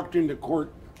ago, I walked into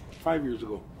court, 5 years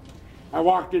ago. I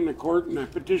walked into court and I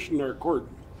petitioned our court.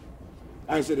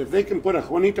 I said, if they can put a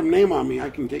Juanitum name on me, I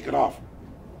can take it off.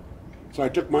 So I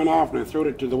took mine off and I threw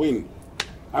it to the wind.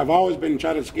 I've always been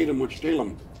Cha-das-ska-dum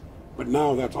Which-ta-lum, but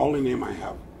now that's the only name I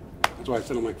have. That's why I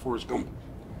said I'm like Forrest Gump.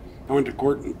 I went to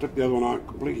court and took the other one out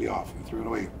completely off and threw it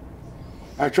away.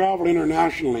 I traveled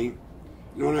internationally,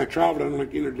 and when I traveled, I don't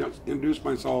like to introduce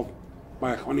myself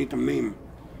by a Juanitum name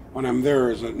when I'm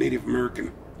there as a Native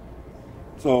American.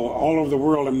 So all over the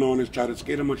world I'm known as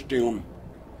Cha-das-ska-dum Which-ta-lum.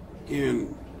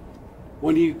 And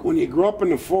when you grow up in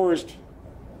the forest,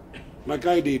 like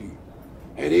I did,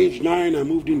 at age 9 I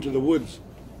moved into the woods.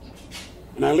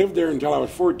 And I lived there until I was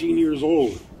 14 years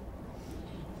old.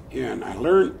 And I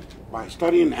learned by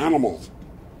studying animals.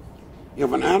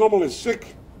 If an animal is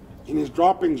sick and his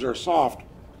droppings are soft,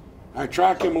 I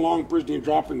track him along because his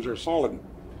droppings are solid.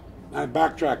 And I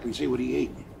backtrack and see what he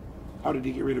ate. How did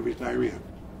he get rid of his diarrhea?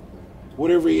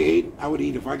 Whatever he ate, I would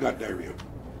eat if I got diarrhea.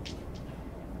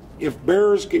 If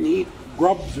bears can eat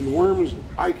grubs and worms,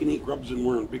 I can eat grubs and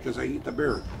worms because I eat the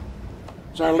bear.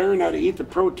 So I learned how to eat the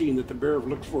protein that the bear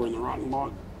looks for in the rotten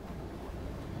log.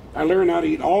 I learned how to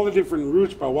eat all the different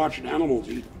roots by watching animals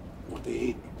eat what they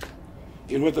ate.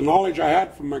 And with the knowledge I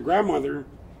had from my grandmother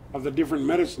of the different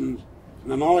medicines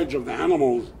and the knowledge of the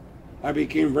animals, I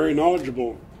became very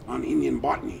knowledgeable on Indian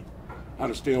botany, how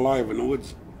to stay alive in the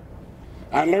woods.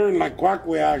 I learned, like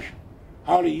Quackwayash,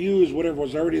 how to use whatever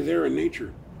was already there in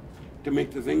nature to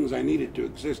make the things I needed to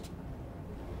exist.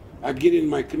 I'd get in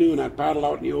my canoe and I'd paddle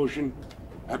out in the ocean.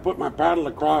 I'd put my paddle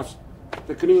across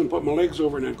the canoe and put my legs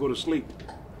over it and I'd go to sleep.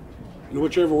 And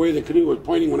whichever way the canoe was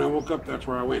pointing when I woke up, that's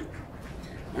where I went.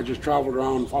 I just traveled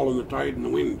around following the tide and the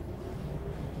wind.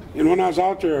 And when I was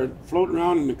out there floating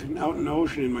around out in the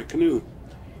ocean in my canoe,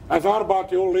 I thought about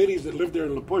the old ladies that lived there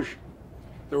in La Push.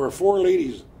 There were 4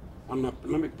 ladies on the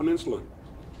Lummi Peninsula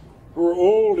who were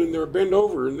old and they were bent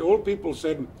over. And the old people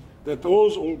said that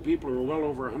those old people were well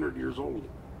over 100 years old.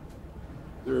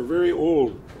 They were very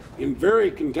old and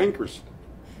very cantankerous.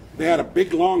 They had a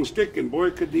big long stick and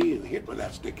boy could they hit with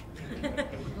that stick.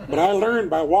 But I learned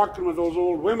by walking with those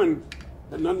old women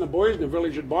that none of the boys in the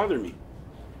village would bother me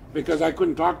because I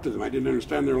couldn't talk to them. I didn't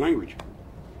understand their language.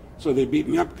 So they beat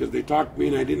me up because they talked to me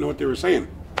and I didn't know what they were saying.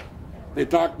 They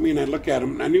talked to me and I'd look at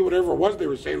them and I knew whatever it was they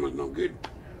were saying was no good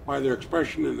by their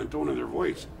expression and the tone of their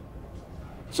voice.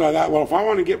 So I thought, well, if I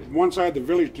want to get from one side of the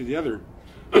village to the other,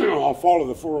 I'll follow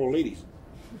the 4 old ladies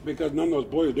because none of those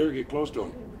boys dare get close to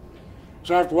them.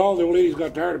 So after a while, the old ladies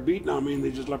got tired of beating on me and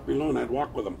they just left me alone. I'd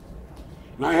walk with them.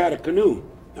 And I had a canoe.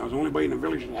 I was the only boy in the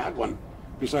village that had one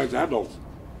besides adults.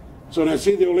 So when I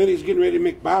see the old ladies getting ready to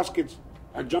make baskets,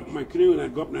 I'd jump in my canoe and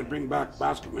I'd go up and I'd bring back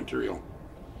basket material.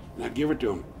 And I'd give it to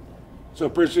them. So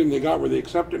pretty soon they got where they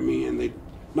accepted me and they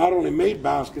not only made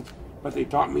baskets, but they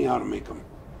taught me how to make them.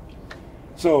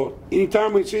 So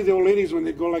anytime we'd see the old ladies when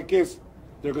they go like this,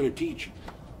 they're going to teach.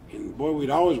 And boy, we'd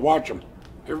always watch them.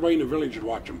 Everybody in the village would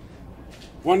watch them.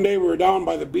 One day we were down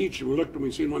by the beach and we looked and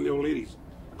we seen one of the old ladies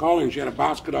calling. She had a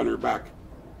basket on her back.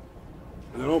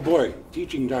 I thought, oh boy,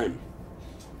 teaching time.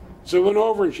 So we went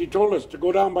over and she told us to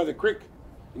go down by the creek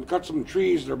and cut some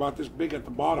trees. They're about this big at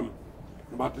the bottom,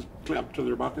 about this up to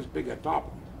they're about this big at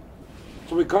top.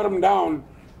 So we cut them down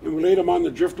and we laid them on the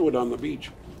driftwood on the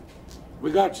beach.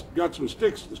 We got some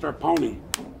sticks and started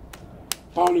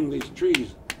pounding these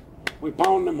trees. We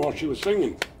pounded them while she was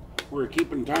singing. We were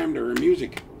keeping time to her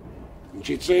music. And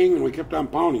she'd sing and we kept on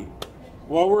pounding.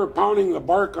 While we were pounding the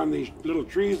bark on these little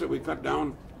trees that we cut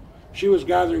down, she was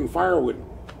gathering firewood.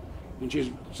 And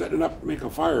she's setting it up to make a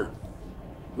fire.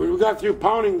 When we got through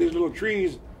pounding these little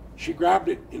trees, she grabbed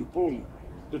it and pulled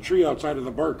the tree outside of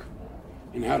the bark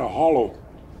and had a hollow,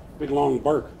 big long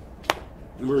bark.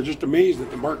 And we were just amazed that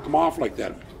the bark come off like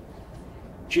that.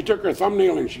 She took her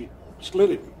thumbnail and she slit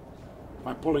it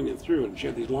by pulling it through. And she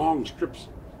had these long strips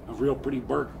of real pretty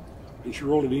bark. And she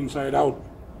rolled it inside out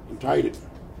and tied it.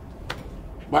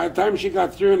 By the time she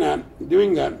got through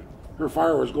doing that, her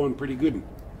fire was going pretty good.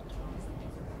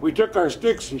 We took our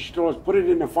sticks and she told us, put it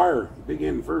in the fire, big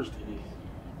end first.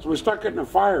 So we stuck it in the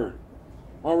fire.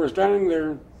 While we were standing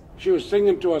there, she was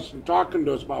singing to us and talking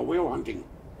to us about whale hunting.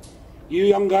 You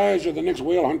young guys are the next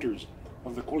whale hunters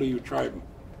of the Kuliu tribe.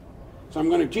 So I'm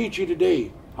going to teach you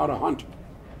today how to hunt.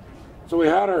 So we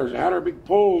had our big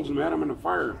poles and we had them in the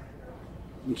fire.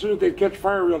 And as soon as they'd catch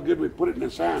fire real good, we'd put it in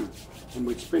the sand and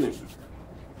we'd spin it.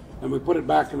 And we'd put it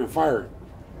back in the fire.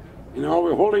 And while we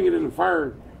were holding it in the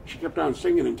fire, she kept on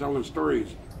singing and telling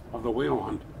stories of the whale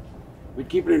hunt. We'd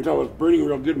keep it until it was burning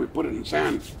real good and we'd put it in the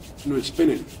sand and we'd spin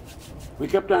it. We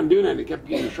kept on doing that and it kept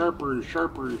getting sharper and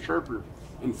sharper and sharper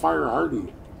and fire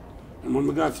hardened. And when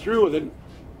we got through with it,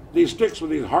 these sticks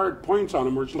with these hard points on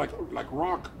them were just like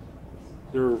rock.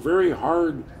 They were very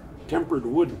hard tempered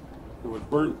wood that was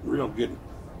burnt real good.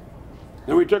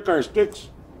 Then we took our sticks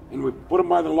and we put them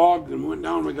by the log and we went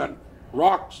down and we got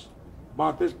rocks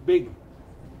about this big,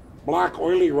 black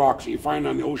oily rocks that you find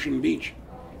on the ocean beach.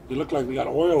 They look like they got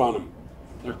oil on them.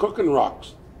 They're cooking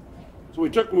rocks. So we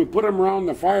took them, we put them around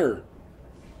the fire.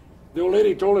 The old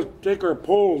lady told us to take our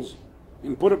poles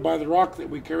and put it by the rock that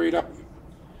we carried up.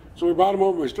 So we brought them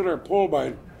over and we stood our pole by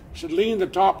it. She said, lean the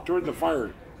top toward the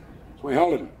fire. So we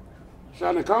held it. She said,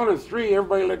 on the count of 3,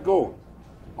 everybody let go.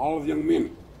 All of the young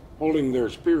men holding their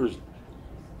spears.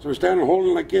 So we're standing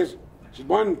holding like this. She said,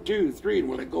 1, 2, 3, and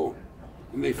we let go.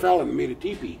 And they fell and made a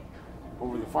teepee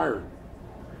over the fire.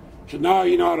 She said, now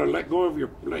you know how to let go of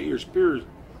your spears.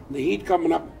 And the heat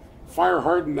coming up, fire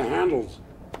hardened the handles.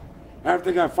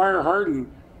 After they got fire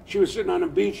hardened, she was sitting on the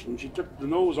beach and she took the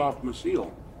nose off my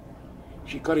seal.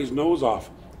 She cut his nose off.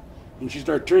 And she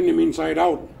started turning him inside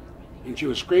out. And she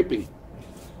was scraping.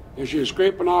 As she was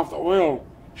scraping off the oil,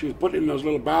 she was putting in those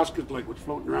little baskets like what's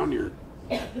floating around here.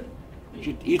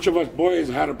 Each of us boys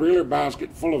had a brailer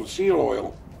basket full of seal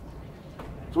oil.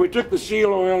 So we took the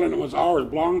seal oil and it was ours,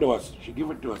 belonged to us. She gave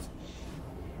it to us.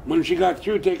 When she got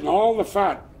through taking all the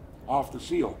fat off the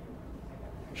seal,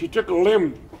 she took a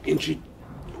limb and she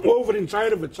wove it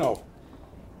inside of itself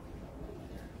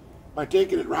by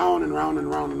taking it round and round and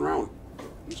round and round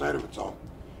inside of itself.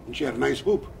 And she had a nice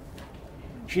hoop.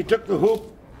 She took the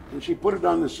hoop and she put it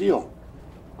on the seal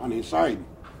on his side.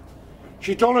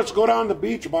 She told us to go down the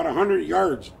beach about 100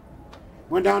 yards.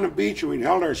 Went down the beach and we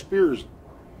held our spears.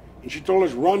 And she told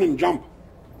us run and jump.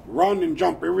 Run and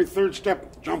jump. Every third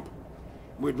step, jump.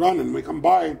 We'd run and we come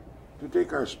by to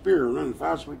take our spear and run as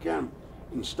fast as we can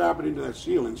and stab it into that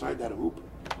seal inside that hoop.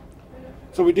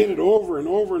 So we did it over and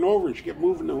over and over and she kept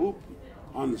moving the hoop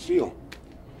on the seal.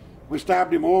 We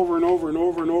stabbed him over and over and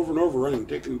over and over and over, running,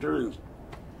 taking turns.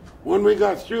 When we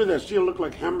got through, that seal looked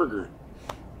like hamburger.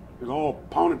 It was all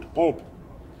pounded to pulp.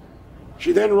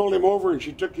 She then rolled him over and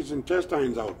she took his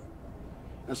intestines out.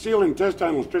 A seal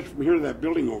intestine will stretch from here to that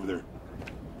building over there.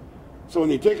 So when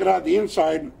they take it out the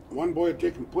inside, one boy will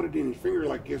take and put it in his finger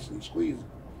like this and squeeze.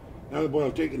 The other boy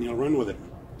will take it and he'll run with it.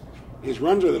 He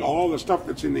runs with it. All the stuff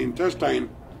that's in the intestine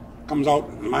comes out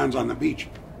and lands on the beach.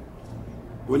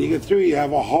 When you get through, you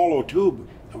have a hollow tube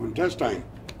of intestine.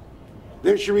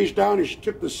 Then she reached down and she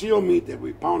took the seal meat that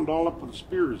we pounded all up with the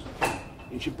spears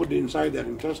and she put it inside that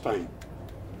intestine.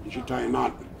 And she'd tie a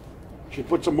knot. She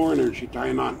put some more in there and she'd tie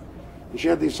a knot. And she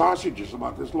had these sausages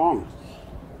about this long,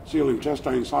 seal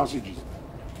intestine sausages.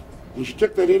 And she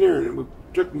took that in there and we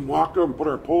took and walked over and put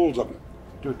our poles up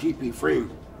to a teepee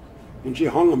frame. And she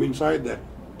hung them inside that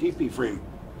teepee frame.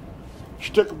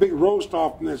 She took a big roast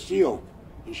off from that seal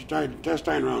and she tied the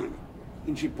intestine around it.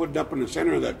 And she put it up in the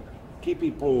center of that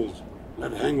teepee poles,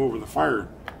 let it hang over the fire.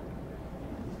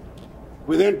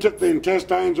 We then took the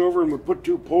intestines over and we put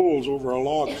 2 poles over a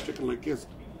log, sticking like this.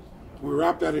 We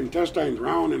wrapped that intestines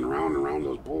round and round and round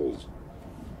those poles.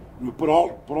 And we put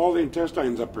all the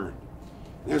intestines up there.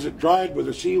 And as it dried with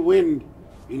a sea wind,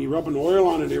 and you rubbing oil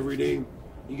on it every day,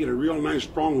 you get a real nice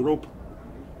strong rope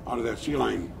out of that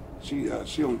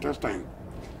seal intestine.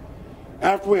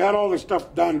 After we had all this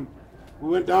stuff done, we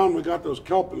went down, we got those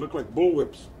kelp that looked like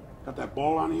bullwhips. Got that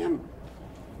ball on the end.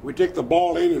 We take the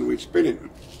ball in and we spin it.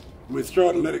 And we throw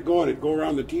it and let it go, and it'd go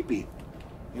around the teepee.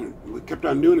 And we kept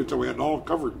on doing it until we had it all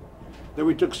covered. Then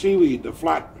we took seaweed, the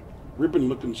flat,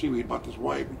 ribbon-looking seaweed, about this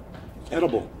wide. It's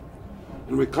edible.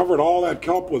 And we covered all that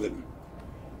kelp with it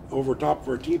over top of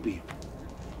our teepee.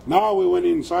 Now we went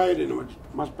inside, and it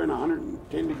must have been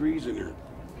 110 degrees in there.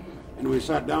 And we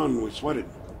sat down and we sweated.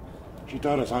 She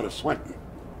taught us how to sweat.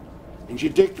 And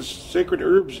she'd take the sacred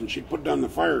herbs and she'd put it on the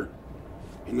fire.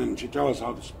 And then she'd tell us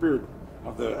how the spirit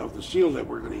of the seal that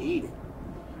we're going to eat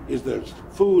is the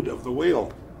food of the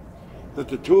whale. That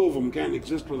the 2 of them can't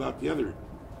exist without the other.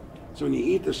 So when you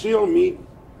eat the seal meat,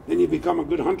 then you become a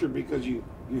good hunter because you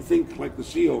think like the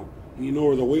seal and you know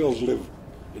where the whales live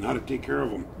and how to take care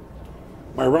of them.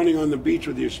 By running on the beach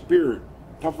with your spear,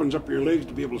 toughens up your legs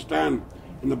to be able to stand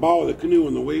in the bow of the canoe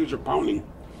when the waves are pounding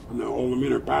and all the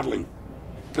men are paddling.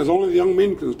 Because only the young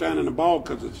men can stand in the bow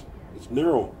because it's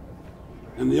narrow.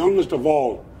 And the youngest of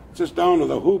all sits down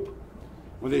with a hoop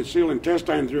with a seal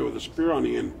intestine through it with a spear on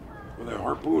the end with a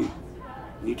harpoon.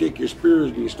 And you take your spears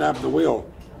and you stab the whale.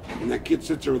 And that kid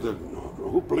sits there with a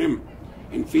hoop limb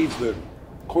and feeds the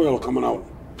coil coming out.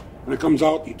 When it comes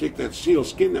out, you take that seal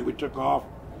skin that we took off,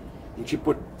 and she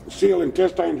put seal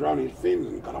intestines around his fins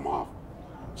and cut them off.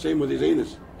 Same with his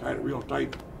anus, tied it real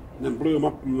tight, and then blew him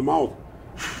up in the mouth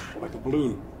like a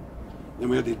balloon. Then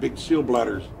we had these big seal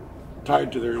bladders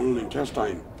tied to their own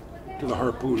intestine to the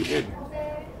harpoon head.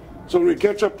 So when we'd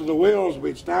catch up to the whales,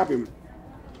 we'd stab him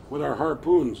with our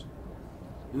harpoons,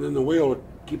 and then the whale would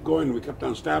keep going, and we kept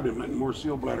on stabbing him, letting more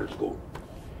seal bladders go.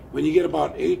 When you get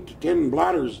about 8 to 10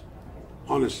 bladders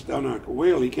on a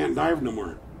whale, he can't dive no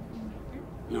more.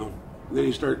 You know, and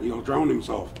then he'll drown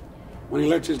himself. When he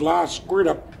lets his last squirt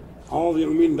up, all the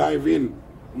young men dive in,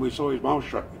 and we sew his mouth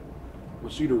shut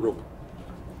with cedar rope.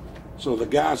 So the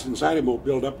gas inside him will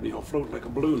build up, and he'll float like a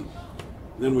balloon.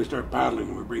 And then we start paddling,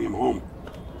 and we bring him home.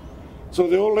 So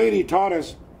the old lady taught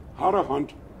us how to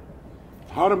hunt,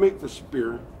 how to make the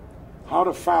spear, how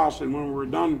to fast, and when we were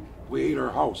done, we ate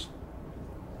our house.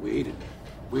 We ate it.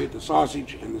 We ate the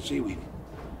sausage and the seaweed.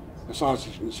 The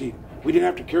sausage and the seaweed. We didn't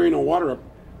have to carry no water up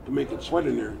to make it sweat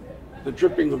in there. The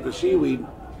dripping of the seaweed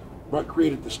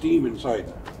created the steam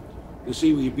inside. The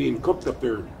seaweed being cooked up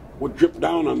there would drip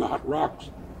down on the hot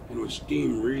rocks and would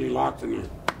steam really locked in there.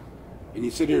 And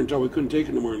you'd sit there until we couldn't take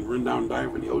it anymore and run down and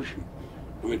dive in the ocean.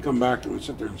 And we'd come back and we'd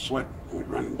sit there and sweat and we'd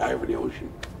run and dive in the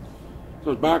ocean.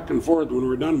 So it's back and forth. When we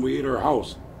were done, we ate our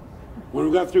house. When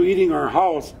we got through eating our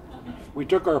house, we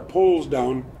took our poles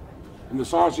down, and the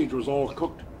sausage was all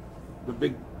cooked. The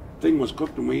big thing was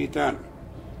cooked, and we ate that.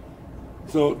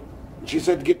 So she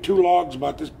said to get 2 logs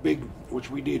about this big, which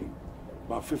we did,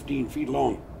 about 15 feet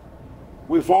long.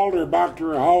 We followed her back to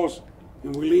her house,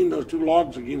 and we leaned those 2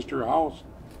 logs against her house,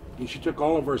 and she took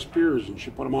all of our spears, and she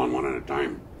put them on one at a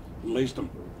time, and laced them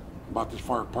about this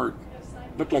far apart.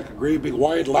 Looked like a great big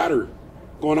wide ladder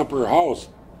going up her house.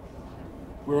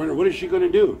 We were wondering, what is she going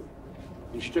to do?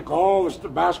 And she took all this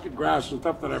basket grass and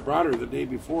stuff that I brought her the day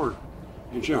before,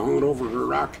 and she hung it over her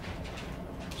rack.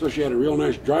 So she had a real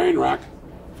nice drying rack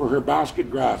for her basket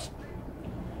grass.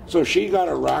 So she got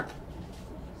a rack,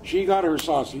 she got her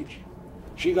sausage,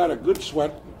 she got a good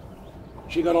sweat,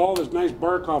 she got all this nice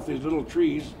bark off these little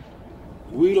trees.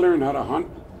 We learned how to hunt,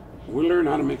 we learned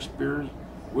how to make spears,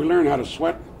 we learned how to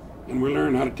sweat, and we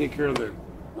learned how to take care of the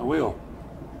whale.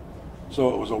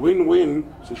 So it was a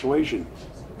win-win situation.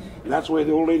 And that's the way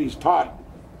the old ladies taught,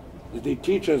 is they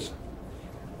teach us,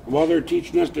 while they're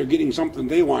teaching us, they're getting something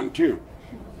they want too.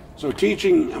 So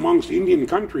teaching amongst Indian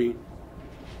country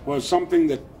was something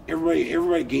that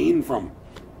everybody gained from.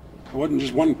 It wasn't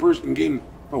just one person gained,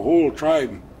 the whole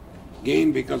tribe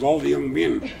gained, because all the young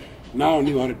men now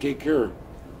knew how to take care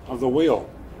of the whale.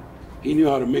 He knew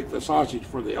how to make the sausage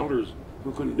for the elders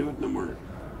who couldn't do it no more.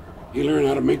 He learned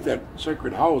how to make that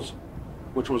sacred house,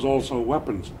 which was also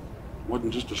weapons. It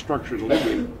wasn't just a structure to live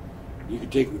in. You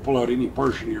could take and pull out any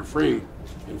portion of your frame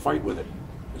and fight with it.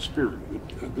 A spirit,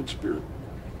 a good spirit.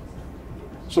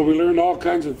 So we learned all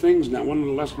kinds of things in that one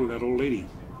little lesson with that old lady.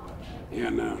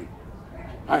 And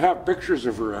I have pictures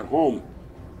of her at home.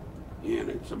 And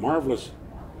it's a marvelous,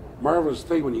 marvelous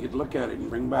thing when you get to look at it and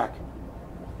bring back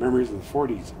memories of the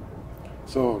 40s.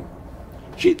 So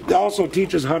she also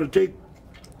teaches how to take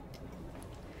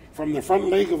from the front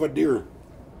leg of a deer.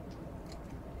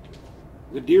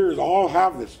 The deers all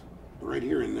have this right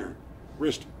here in their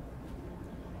wrist.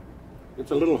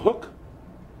 It's a little hook,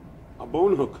 a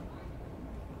bone hook.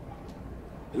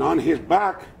 And on his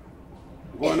back,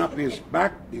 going up his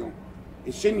back deal,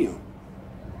 is sinew.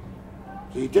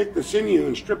 So you take the sinew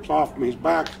and strips off from his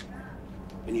back,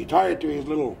 and you tie it to his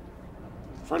little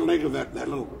front leg of that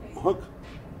little hook.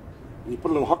 And you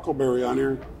put a little huckleberry on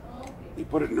there, you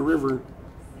put it in the river,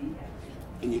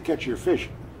 and you catch your fish.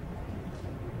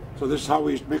 So this is how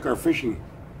we used to make our fishing.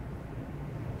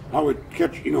 How we'd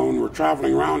catch, when we're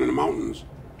traveling around in the mountains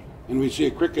and we see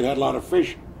a creek that had a lot of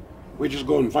fish, we just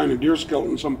go and find a deer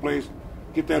skeleton someplace,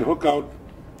 get that hook out,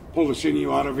 pull the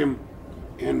sinew out of him,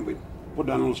 and we put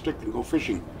down a little stick and go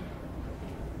fishing.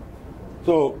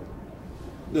 So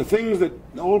the things that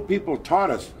the old people taught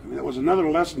us, that was another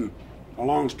lesson, a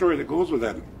long story that goes with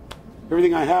that.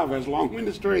 Everything I have has a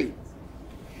long-winded story.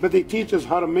 But they teach us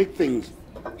how to make things.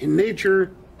 In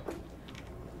nature,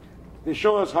 they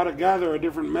show us how to gather a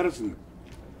different medicine.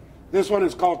 This one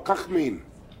is called kakmain.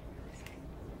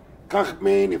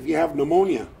 Kakmain, if you have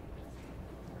pneumonia,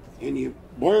 and you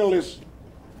boil this,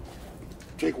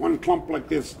 take one clump like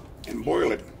this and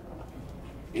boil it,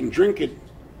 and drink it,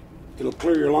 it'll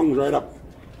clear your lungs right up.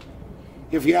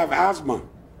 If you have asthma,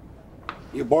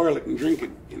 you boil it and drink it,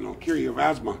 and it'll cure you of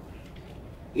asthma.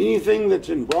 Anything that's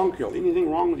in bronchial, anything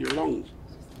wrong with your lungs,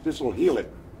 This will heal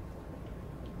it.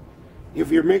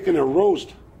 If you're making a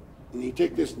roast, and you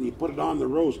take this and you put it on the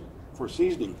roast for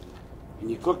seasoning, and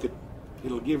you cook it,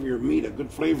 it'll give your meat a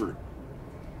good flavor.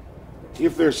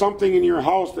 If there's something in your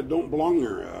house that don't belong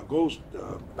there, a ghost,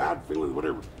 bad feeling,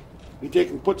 whatever, you take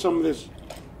and put some of this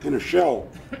in a shell,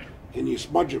 and you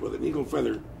smudge it with an eagle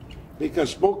feather,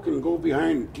 because smoke can go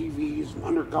behind TVs and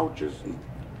under couches, and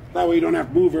that way you don't have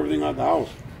to move everything out of the house.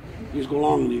 You just go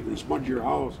along and you can smudge your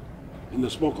house, and the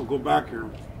smoke will go back here,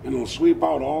 and it'll sweep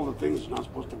out all the things that's not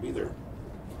supposed to be there.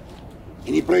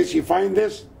 Any place you find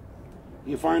this,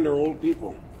 you find our old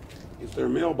people. It's their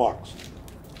mailbox.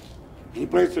 Any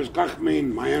place there's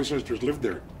kakmeen, my ancestors lived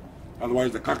there.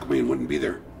 Otherwise the kakmeen wouldn't be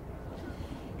there.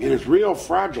 And it's real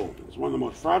fragile. It's one of the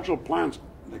most fragile plants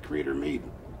the Creator made.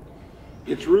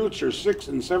 Its roots are 6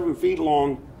 and 7 feet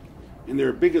long, and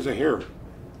they're big as a hair.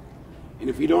 And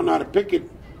if you don't know how to pick it,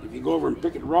 if you go over and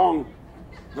pick it wrong,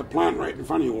 the plant right in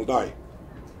front of you will die.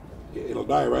 It'll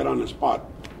die right on the spot.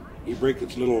 You break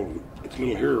its little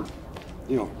hair,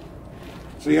 you know.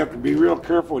 So you have to be real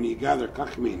careful when you gather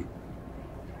kakmeen.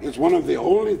 It's one of the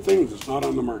only things that's not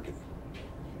on the market.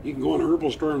 You can go in a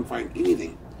herbal store and find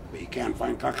anything, but you can't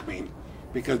find kakmeen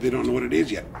because they don't know what it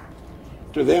is yet.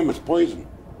 To them, it's poison.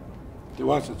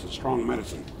 To us, it's a strong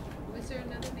medicine. Was there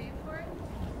another name for it?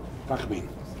 Kakmeen.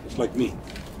 It's like me.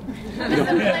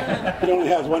 It only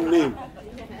has one name.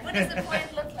 What does the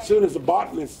plant look like? As soon as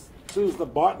the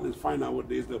botanists find out what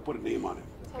it is, they'll put a name on it.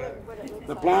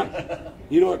 The plant,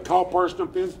 you know what cow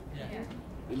parsnip is? Yeah.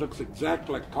 It looks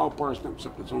exactly like cow parsnip,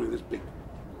 except it's only this big.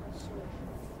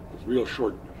 It's real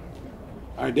short.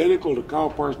 Identical to cow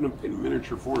parsnip in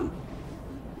miniature form.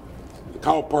 The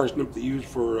cow parsnip they use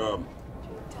for,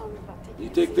 you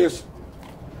take this,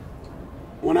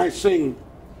 when I sing,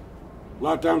 a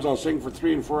lot of times I'll sing for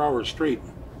 3 and 4 hours straight.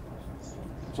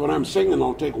 So when I'm singing,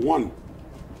 I'll take one,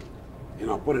 and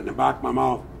I'll put it in the back of my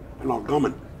mouth, and I'll gum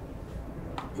it.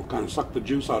 It'll kind of suck the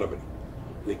juice out of it.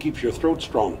 And it keeps your throat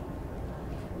strong.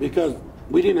 Because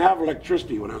we didn't have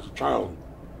electricity when I was a child.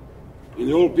 And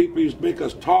the old people used to make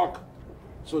us talk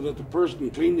so that the person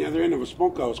clean the other end of a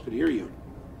smokehouse could hear you.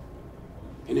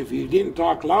 And if you didn't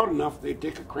talk loud enough, they'd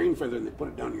take a crane feather and they put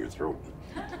it down your throat.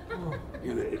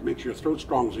 And it makes your throat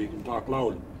strong so you can talk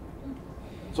loud.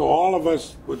 So all of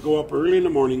us would go up early in the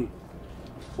morning.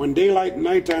 When daylight and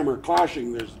nighttime are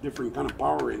clashing, there's a different kind of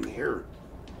power in the air.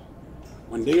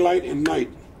 When daylight and night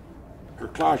are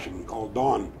clashing, called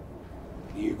dawn,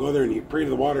 you go there and you pray to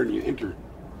the water and you enter.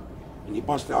 And you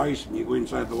bust the ice and you go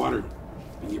inside the water.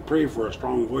 And you pray for a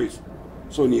strong voice.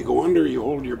 So when you go under, you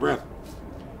hold your breath.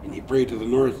 And you pray to the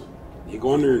north. You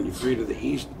go under and you pray to the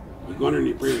east. You go under and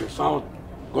you pray to the south.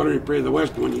 You go under and you pray to the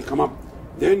west. And when you come up,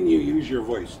 then you use your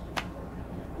voice.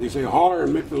 They say holler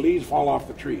and make the leaves fall off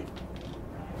the tree.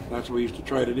 That's what we used to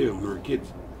try to do when we were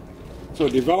kids. So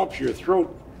it develops your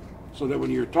throat so that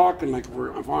when you're talking, like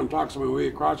if I'm talking somebody way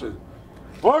across it,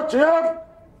 what's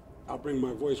up? I'll bring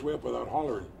my voice way up without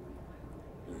hollering.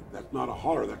 That's not a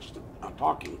holler, that's just a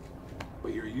talking,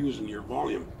 but you're using your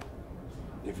volume.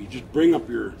 If you just bring up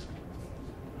your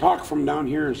talk from down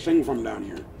here and sing from down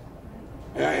here.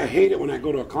 I hate it when I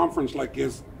go to a conference like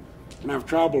this and I've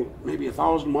traveled maybe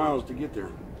 1,000 miles to get there.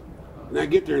 And I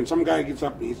get there and some guy gets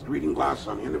up and he's reading glasses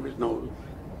on the end of his nose.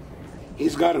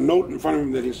 He's got a note in front of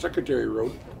him that his secretary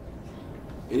wrote.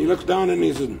 And he looks down and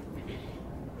he says,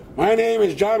 my name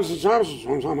is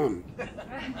Cha-das-ska-dum.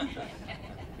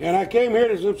 And I came here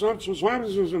to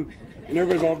and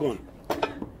everybody's all going,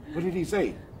 what did he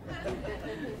say?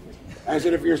 I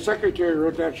said, if your secretary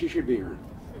wrote that, she should be here.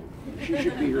 She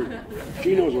should be here.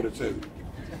 She knows what it says.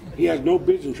 He has no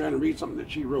business trying to read something that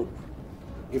she wrote.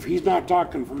 If he's not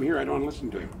talking from here, I don't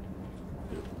listen to him.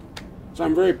 So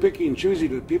I'm very picky and choosy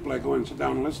to the people I go and sit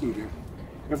down and listen to.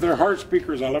 If they're heart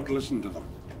speakers, I love to listen to them.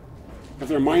 If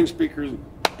they're mind speakers,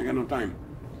 I got no time.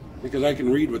 Because I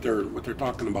can read what they're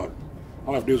talking about.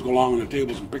 All I have to do is go along on the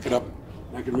tables and pick it up,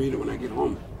 and I can read it when I get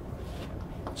home.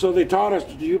 So they taught us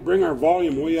to bring our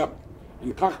volume way up.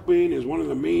 And kakmeen is one of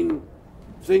the main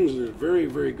things that is very,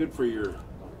 very good for your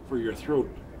throat.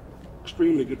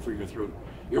 Extremely good for your throat.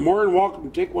 You're more than welcome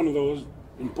to take one of those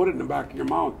and put it in the back of your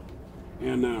mouth.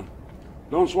 And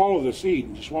don't swallow the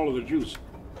seed, just swallow the juice.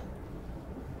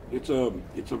 It's a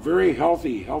very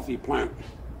healthy plant.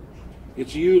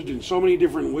 It's used in so many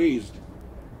different ways.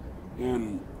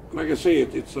 And like I say,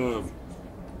 it's an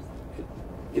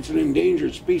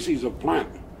endangered species of plant.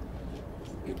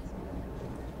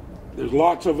 There's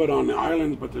lots of it on the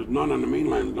islands, but there's none on the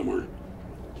mainland no more.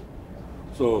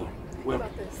 So, well, What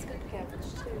about the skunk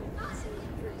cabbage too?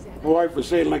 For example. my wife was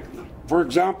saying, like, for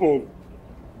example,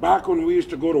 back when we used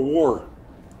to go to war,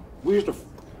 we used to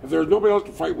If there was nobody else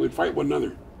to fight, we'd fight one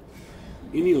another.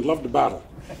 Indians love to battle.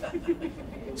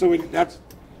 So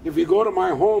if you go to my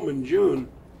home in June,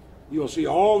 you'll see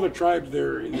all the tribes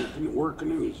there in their war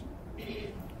canoes.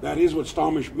 That is what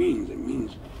Squamish means. It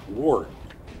means war,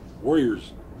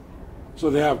 warriors. So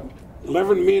they have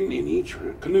 11 men in each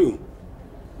canoe.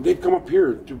 They'd come up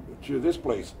here to this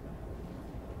place.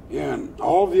 And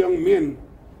all the young men,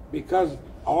 because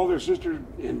all their sisters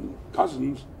and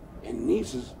cousins and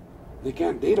nieces, they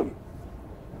can't date them.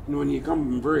 And when you come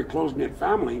from a very close-knit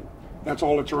family, that's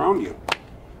all that's around you.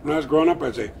 When I was growing up,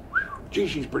 I'd say, gee,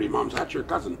 she's pretty, Mom, that's your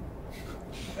cousin.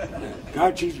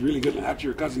 God, she's really good, that's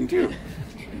your cousin too.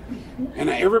 And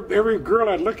every girl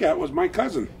I'd look at was my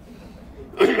cousin.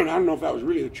 I don't know if that was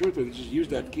really the truth or they just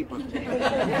used that to keep us.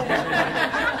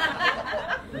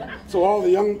 So all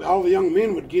the young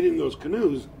men would get in those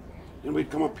canoes, and we'd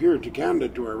come up here to Canada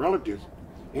to our relatives,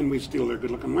 and we'd steal their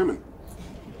good-looking women,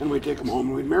 and we'd take them home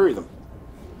and we'd marry them,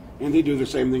 and they do the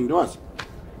same thing to us.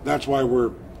 That's why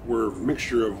we're a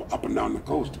mixture of up and down the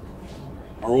coast.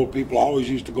 Our old people always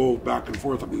used to go back and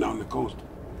forth up and down the coast.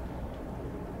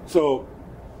 So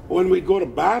when we'd go to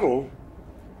battle,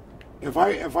 if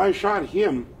I shot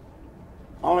him,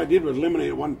 all I did was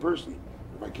eliminate one person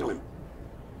if I kill him.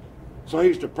 So I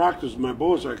used to practice with my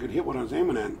bow so I could hit what I was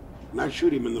aiming at, and I'd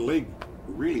shoot him in the leg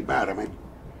really bad. I mean,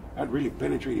 I'd really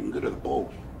penetrate him good with the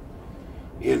bow.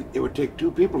 And it would take 2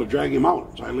 people to drag him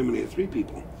out, so I eliminated 3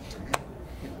 people.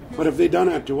 But if they'd done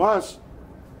that to us,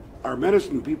 our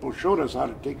medicine people showed us how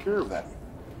to take care of that.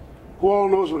 Who all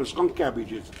knows what a skunk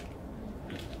cabbage is?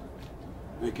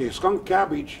 Okay, skunk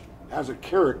cabbage has a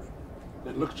carrot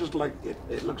that looks just like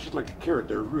it looks just like a carrot,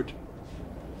 their root.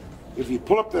 If you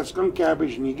pull up that skunk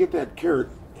cabbage and you get that carrot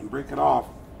and break it off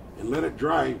and let it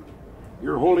dry,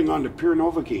 you're holding on to pure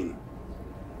Novocaine.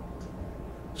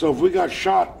 So if we got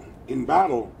shot in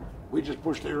battle, we just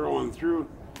push the arrow on through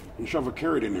and shove a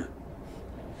carrot in there.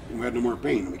 And we had no more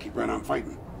pain. We keep right on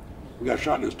fighting. We got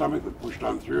shot in the stomach, we pushed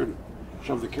on through and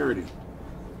shoved the carrot in.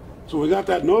 So we got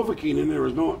that Novocaine in there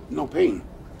was no pain.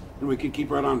 And we could keep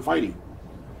right on fighting.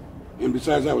 And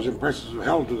besides, that was impressive as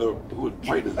hell to the who was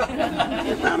fighting.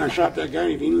 Man, I shot that guy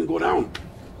and he didn't even go down.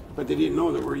 But they didn't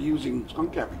know that we're using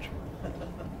skunk cabbage.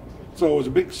 So it was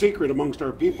a big secret amongst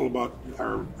our people about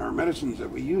our medicines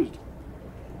that we used.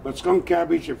 But skunk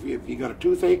cabbage, if you got a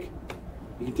toothache,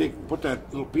 you can put that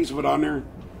little piece of it on there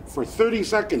for 30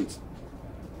 seconds.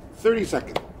 30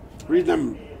 seconds. The reason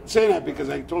I'm saying that because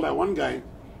I told that one guy,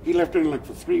 he left it in like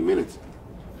for 3 minutes.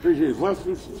 3 minutes left.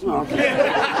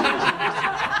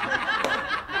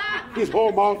 His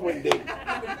whole mouth went dead.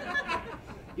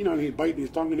 You know, he's biting his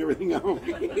tongue and everything out.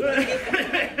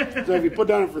 So if you put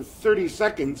down it for 30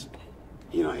 seconds,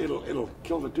 you know, it'll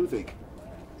kill the toothache.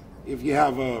 If you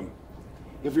have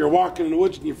if you're walking in the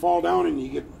woods and you fall down and you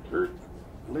get hurt,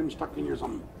 a limb stuck in you or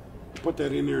something, put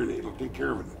that in there and it'll take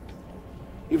care of it.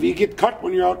 If you get cut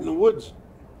when you're out in the woods,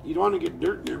 you don't want to get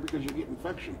dirt in there because you get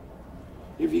infection.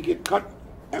 If you get cut,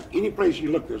 at any place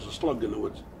you look, there's a slug in the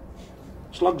woods.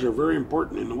 Slugs are very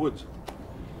important in the woods.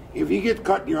 If you get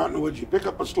cut and you're out in the woods, you pick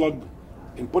up a slug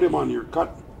and put him on your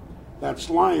cut. That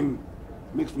slime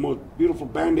makes the most beautiful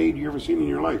Band-Aid you ever seen in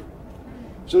your life.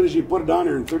 As soon as you put it on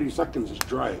there in 30 seconds, it's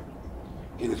dry.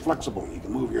 And it's flexible. You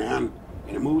can move your hand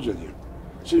and it moves with you.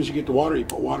 As soon as you get the water, you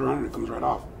put water on it and it comes right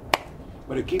off.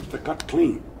 But it keeps the cut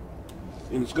clean.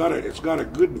 And it's got a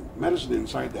good medicine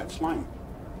inside that slime.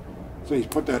 So you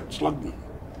put that slug,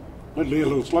 literally a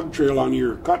little slug trail on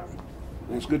your cut,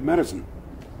 and it's good medicine.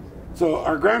 So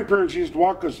our grandparents used to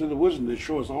walk us to the woods and they'd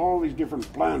show us all these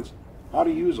different plants, how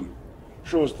to use them.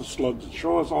 Show us the slugs,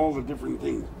 show us all the different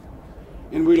things.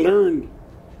 And we learned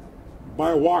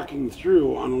by walking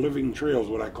through on a living trail is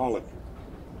what I call it.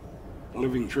 A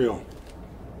living trail.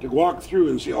 To walk through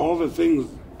and see all the things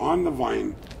on the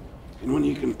vine, and when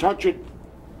you can touch it,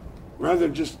 rather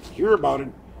than just hear about it,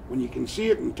 when you can see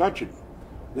it and touch it,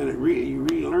 then you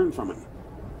really learn from it.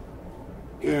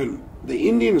 And the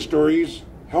Indian stories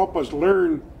help us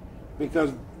learn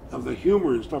because of the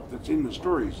humor and stuff that's in the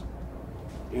stories.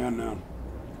 And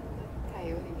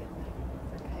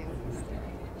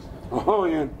oh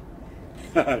yeah,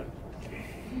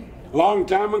 long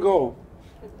time ago.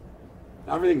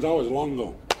 Everything's always long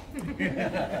ago.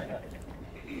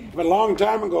 But a long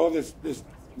time ago, this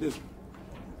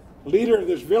leader of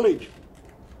this village,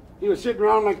 he was sitting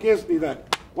around like this, and he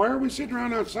thought, why are we sitting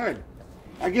around outside?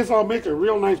 I guess I'll make a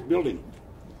real nice building.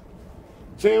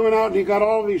 So he went out and he got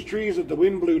all these trees that the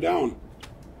wind blew down,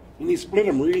 and he split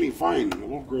them really fine,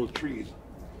 old growth trees.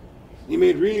 He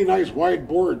made really nice wide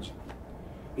boards,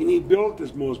 and he built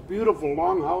this most beautiful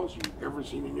long house you've ever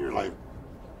seen in your life.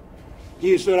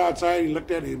 He stood outside, he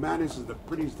looked at it, man, this is the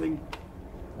prettiest thing.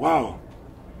 Wow.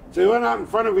 So he went out in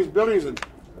front of his building and said,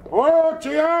 oh,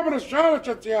 Cha-yam, it's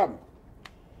Cha-das-ska-dum.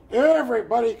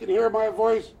 Everybody can hear my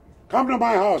voice. Come to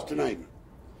my house tonight.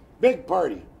 Big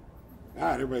party.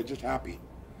 God, everybody's just happy.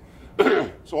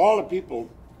 So all the people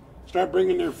start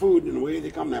bringing their food, and away they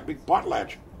come, that big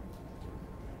potlatch.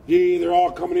 They're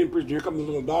all coming in prison. Here comes the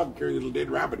little dog carrying a little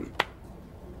dead rabbit.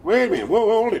 Wait a minute. Whoa,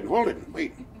 hold it.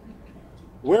 Wait.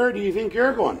 Where do you think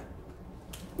you're going?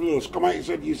 The little scumite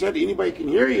said, you said anybody can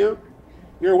hear you.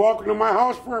 You're welcome to my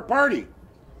house for a party.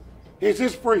 He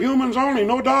says, for humans only,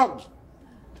 no dogs.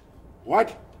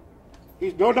 What?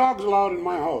 He's no dogs allowed in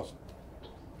my house.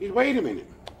 He's, wait a minute.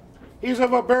 He said,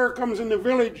 if a bear comes in the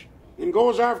village and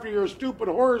goes after your stupid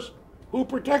horse, who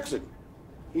protects it?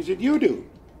 He said, you do.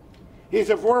 He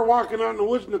said, if we're walking out in the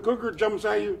woods and the cougar jumps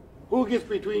at you, who gets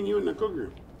between you and the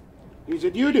cougar? He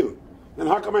said, you do. Then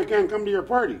how come I can't come to your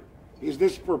party? He said,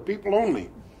 this is for people only.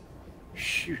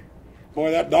 Shoo.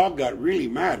 Boy, that dog got really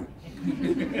mad.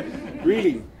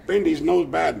 Really bent his nose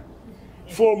bad.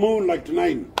 Full moon like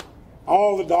tonight.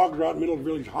 All the dogs are out in the middle of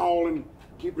the village howling,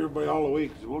 keeping everybody all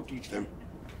awake, because we'll teach them.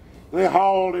 They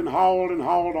howled and howled and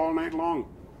howled all night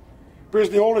long. Here's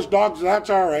the oldest dog said, that's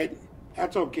all right.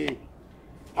 That's okay.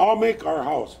 I'll make our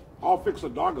house. I'll fix a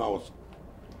dog house.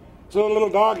 So the little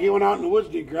dog, he went out in the woods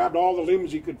and he grabbed all the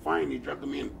limbs he could find. He drug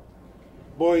them in.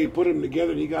 Boy, he put them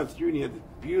together and he got through and he had this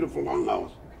beautiful long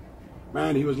house.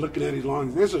 Man, he was looking at his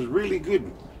lawns. This is really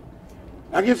good.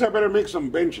 I guess I better make some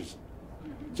benches.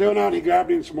 So he went out and he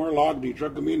grabbed in some more logs and he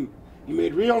drug them in. He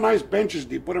made real nice benches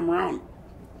and he put them around.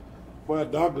 Boy,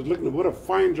 that dog was looking at what a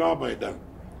fine job I had done.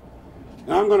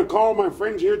 Now I'm going to call my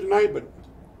friends here tonight, but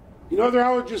you know, they're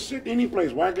always just sitting any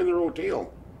place, wagging their old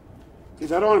tail. He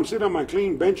said, I don't want them to sit on my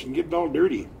clean bench and get it all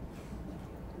dirty.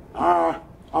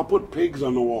 I'll put pigs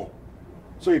on the wall.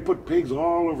 So he put pigs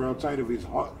all over outside of his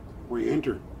hut where you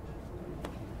enter.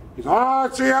 He said,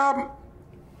 see,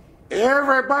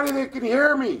 everybody that can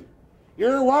hear me,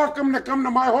 you're welcome to come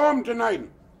to my home tonight.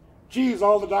 Geez,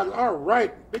 all the dogs, all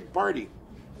right, big party.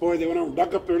 Boy, they went over and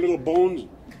dug up their little bones,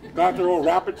 got their old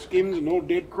rabbit skins and old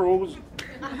dead crows.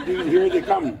 And here they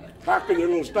come, packing their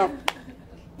little stuff.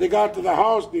 They got to the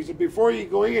house and he said, before you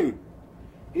go in,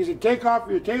 he said, take off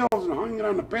your tails and hang it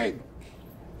on the peg.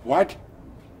 What?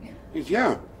 He said,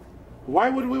 yeah. Why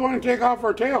would we want to take off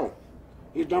our tail?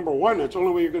 He's number one, that's the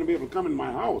only way you're going to be able to come in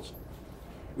my house.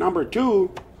 Number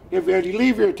two, if you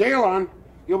leave your tail on,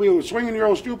 you'll be swinging your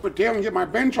old stupid tail and get my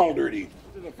bench all dirty.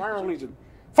 To the fire, and he said,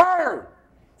 fire!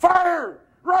 Fire!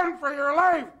 Run for your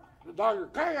life! The dogs are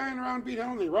kayaying around, beat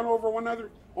hell, and they run over one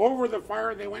another. Over the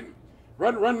fire they went.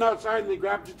 Run outside, and they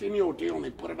grabbed just any old tail and they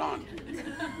put it on.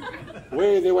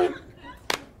 Away they went.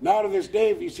 Now to this day,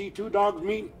 if you see two dogs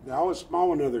meet, they always smell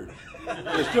one another.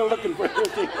 They're still looking for their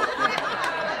tail.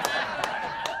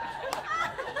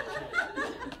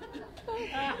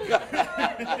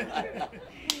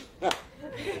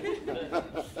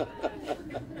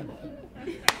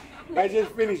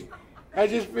 I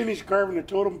just finished carving a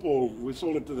totem pole. We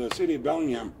sold it to the city of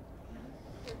Bellingham.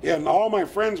 Yeah, and all my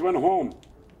friends went home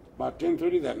about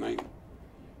 10:30 that night.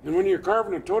 And when you're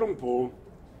carving a totem pole,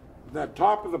 that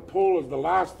top of the pole is the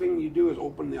last thing you do is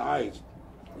open the eyes.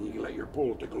 And you can let your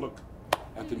pole take a look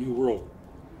at the new world.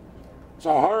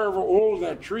 So however old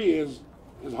that tree is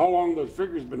how long those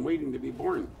figures been waiting to be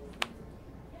born.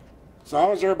 So I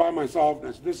was there by myself, and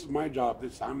I said, this is my job.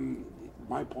 I'm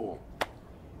my pole.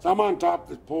 So I'm on top of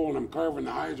this pole, and I'm carving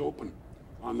the eyes open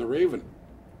on the raven.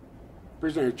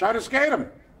 Prisoner, Cha-das-ska-dum.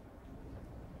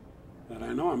 And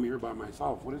I know I'm here by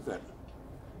myself. What is that?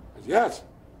 I said, yes.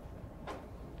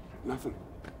 Nothing.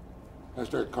 I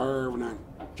start carving on.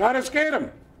 Cha-das-ska-dum.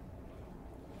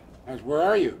 I said, where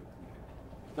are you?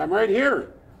 I said, I'm right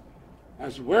here. I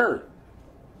said, where?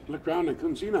 I looked around and I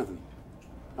couldn't see nothing.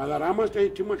 I thought, I must have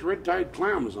ate too much red-tide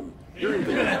clams. I'm hearing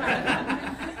things.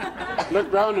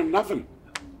 Looked around and nothing.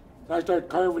 So I started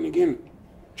carving again.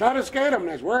 Cha-das-ska-dum.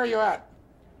 I said, where are you at?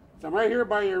 So I'm right here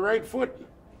by your right foot.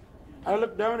 I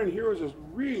looked down and here was this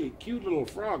really cute little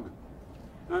frog.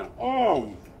 I thought,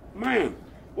 oh, man,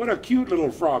 what a cute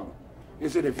little frog. He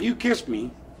said, if you kiss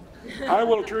me, I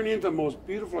will turn into the most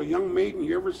beautiful young maiden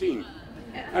you ever seen.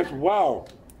 I said, wow.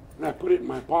 And I put it in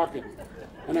my pocket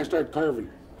and I started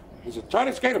carving. He said,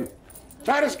 Cha-das-ska-dum.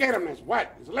 Cha-das-ska-dum. I said,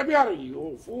 what? He said, let me out of you, you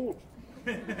old fool.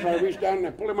 So I reached down and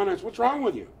I pulled him on and I said, what's wrong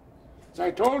with you? So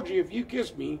I told you, if you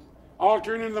kiss me, I'll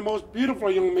turn into the most beautiful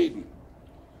young maiden.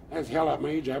 That's hell at my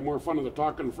age. I have more fun with a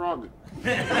talking frog.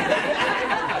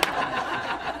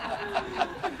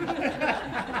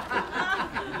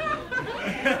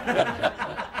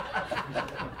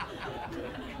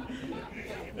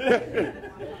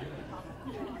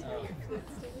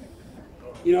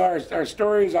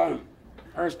 know,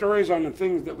 our stories on the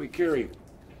things that we carry.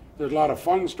 There's a lot of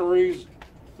fun stories,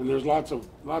 and there's lots of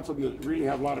them that really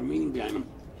have a lot of meaning behind them.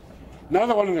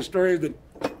 Another one of the stories that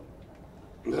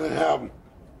I have,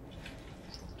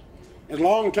 a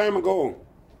long time ago,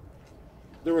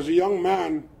 there was a young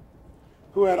man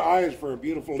who had eyes for a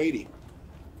beautiful lady.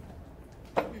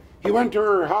 He went to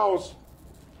her house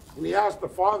and he asked the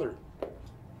father,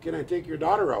 "Can I take your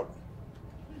daughter out?"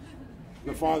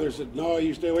 The father said, "No,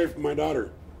 you stay away from my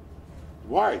daughter."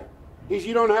 "Why?" He said,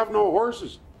 "You don't have no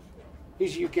horses." He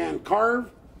said, "You can't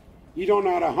carve. You don't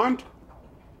know how to hunt."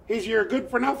 He said, "You're good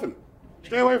for nothing.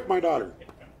 Stay away from my daughter."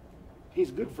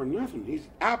 He's good for nothing. He's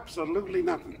absolutely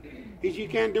nothing. He said, "You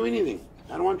can't do anything.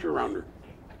 I don't want you around her."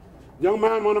 The young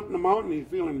man went up in the mountain. He's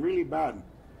feeling really bad.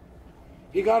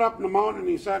 He got up in the mountain and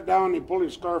he sat down and he pulled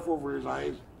his scarf over his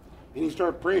eyes and he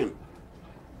started praying.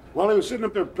 While he was sitting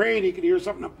up there praying, he could hear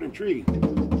something up in a tree.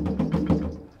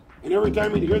 And every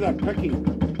time he'd hear that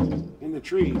pecking in the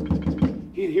tree,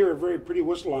 he'd hear a very pretty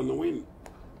whistle on the wind.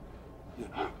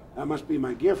 That must be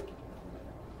my gift.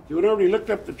 He went over and he looked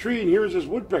up the tree and here's this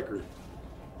woodpecker.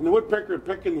 And the woodpecker would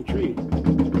peck in the tree.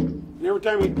 And every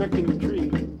time he'd peck in the tree,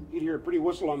 he'd hear a pretty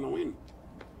whistle on the wind.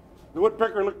 The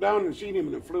woodpecker looked down and seen him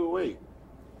and it flew away.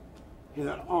 He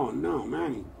thought, "Oh no,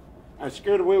 man, I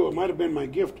scared away what might have been my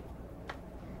gift."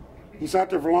 He sat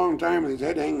there for a long time with his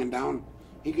head hanging down.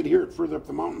 He could hear it further up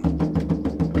the mountain.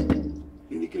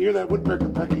 And he could hear that woodpecker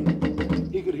pecking.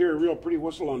 He could hear a real pretty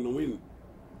whistle on the wind.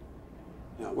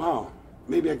 Now, wow,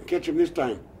 maybe I can catch him this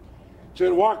time. So he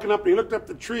was walking up and he looked up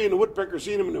the tree and the woodpecker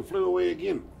seen him and it flew away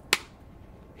again.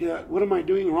 He thought, "What am I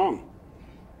doing wrong?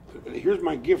 Here's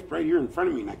my gift right here in front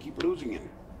of me and I keep losing it."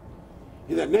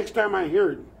 He thought, "Next time I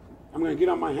hear it, I'm going to get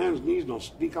on my hands and knees and I'll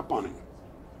sneak up on it."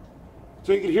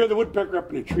 So he could hear the woodpecker up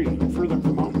in a tree, further up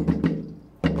the mountain.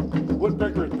 The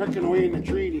woodpecker was pecking away in the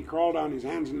tree and he crawled on his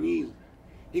hands and knees.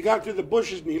 He got through the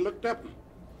bushes and he looked up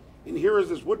and here was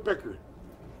this woodpecker.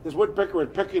 This woodpecker was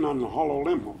pecking on the hollow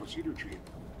limb of a cedar tree.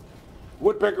 The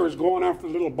woodpecker was going after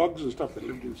the little bugs and stuff that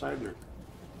lived inside there.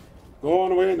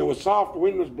 Going away and there was soft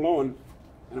wind was blowing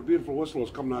and a beautiful whistle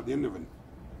was coming out the end of it.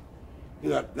 He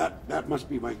thought, that must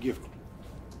be my gift.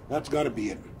 That's got to be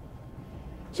it.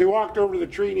 So he walked over to the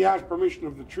tree and he asked permission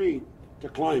of the tree to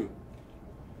climb.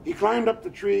 He climbed up the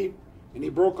tree and he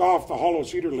broke off the hollow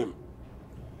cedar limb.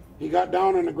 He got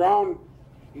down on the ground,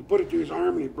 he put it to his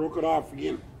arm and he broke it off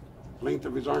again, length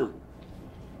of his arm.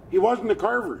 He wasn't a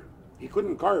carver. He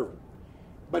couldn't carve.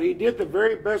 But he did the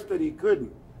very best that he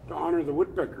could to honor the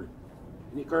woodpecker.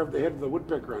 And he carved the head of the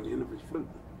woodpecker on the end of his flute.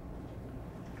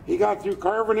 He got through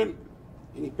carving it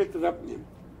and he picked it up and it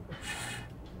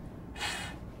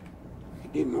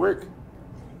didn't work.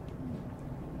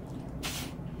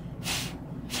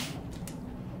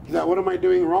 He thought, "What am I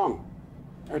doing wrong?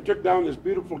 I took down this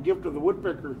beautiful gift of the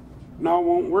woodpecker, now it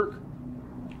won't work."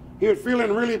 He was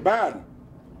feeling really bad.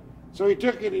 So he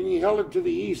took it and he held it to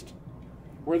the east,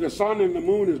 where the sun and the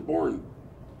moon is born.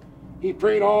 He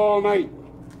prayed all night.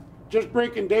 Just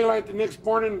breaking daylight the next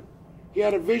morning, he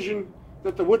had a vision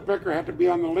that the woodpecker had to be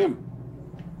on the limb.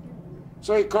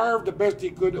 So he carved the best he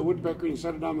could a woodpecker and he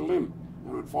set it on the limb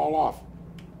and it would fall off.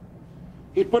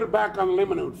 He'd put it back on the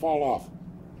limb and it would fall off.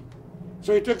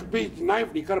 So he took a knife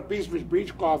and he cut a piece of his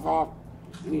breechcloth off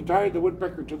and he tied the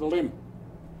woodpecker to the limb.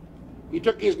 He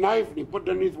took his knife and he put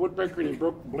it underneath the woodpecker and he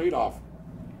broke the blade off.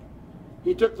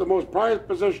 He took the most prized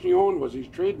possession he owned was his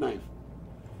trade knife.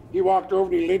 He walked over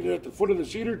and he laid it at the foot of the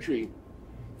cedar tree,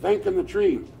 thanking the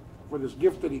tree for this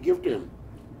gift that he gave to him.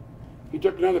 He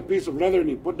took another piece of leather and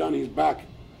he put it on his back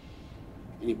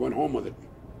and he went home with it.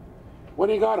 When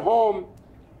he got home,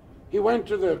 he went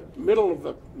to the middle of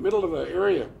the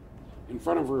area in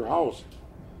front of her house.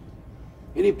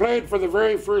 And he played for the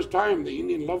very first time the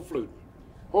Indian love flute,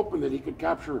 hoping that he could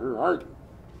capture her heart.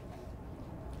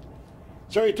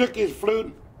 So he took his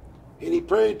flute and he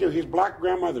prayed to his black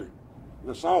grandmother in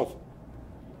the south.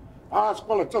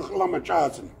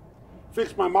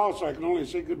 Fix my mouth so I can only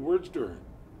say good words to her.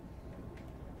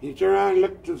 He turned around and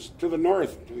looked to the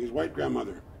north, to his white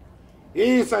grandmother.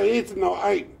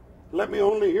 Let me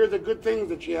only hear the good things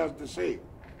that she has to say.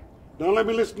 Don't let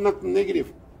me listen to nothing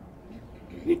negative.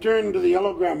 He turned to the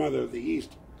yellow grandmother of the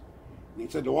east. And he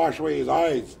said to wash away his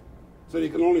eyes so that he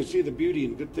can only see the beauty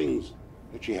and good things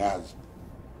that she has.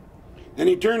 Then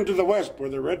he turned to the west where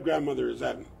the red grandmother is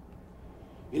at.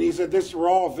 And he said, "This is where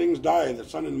all things die. The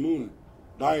sun and the moon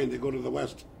die and they go to the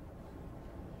west."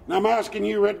 Now I'm asking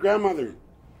you, red grandmother,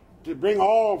 to bring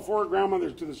all four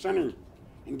grandmothers to the center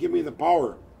and give me the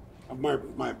power of my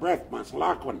breath, my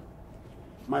salakwan.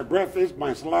 My breath is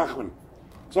my salakwan.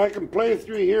 So I can play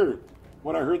through here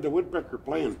what I heard the woodpecker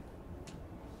playing.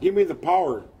 Give me the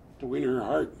power to win her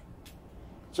heart.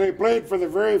 So he played for the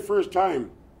very first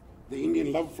time the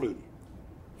Indian love flute.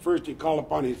 First he called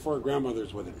upon his 4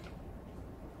 grandmothers with it.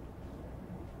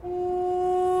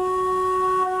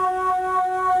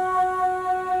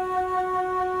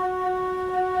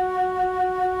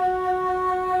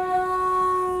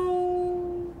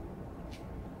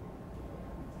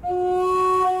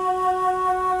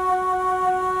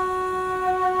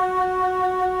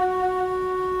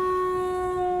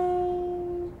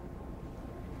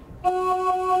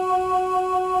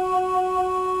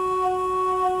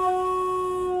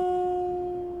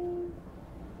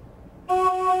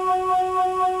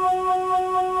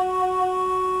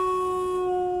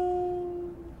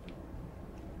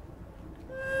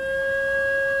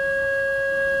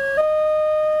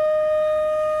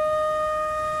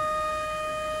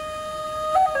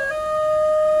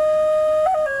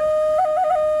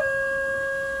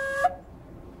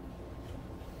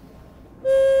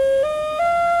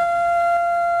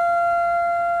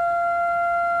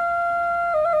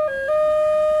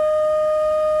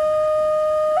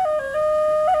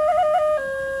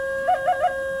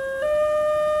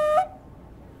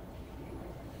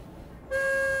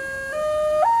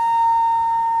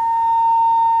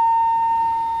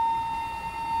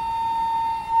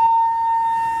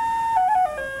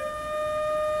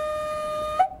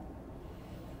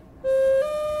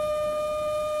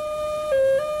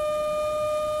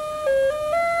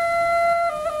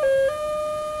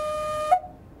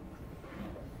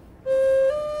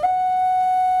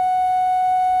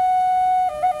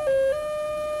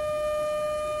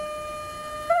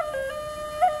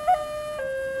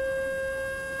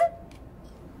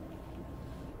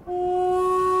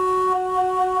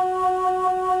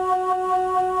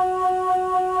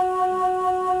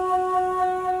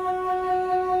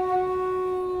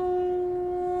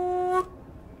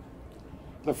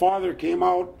 The father came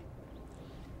out.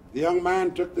 The young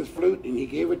man took this flute and he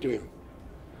gave it to him.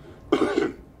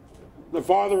 The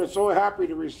father was so happy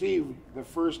to receive the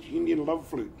first Indian love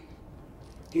flute.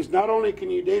 He's not only can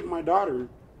you date my daughter,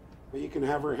 but you can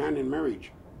have her hand in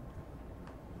marriage.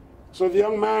 So the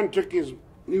young man took his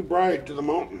new bride to the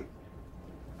mountain.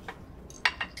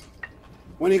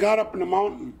 When he got up in the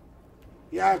mountain,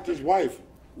 he asked his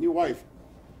new wife,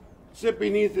 sit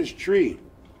beneath this tree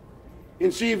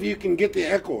and see if you can get the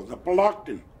echo, the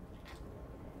palakton.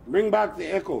 Bring back the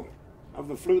echo of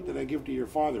the flute that I give to your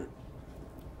father.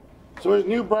 So his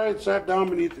new bride sat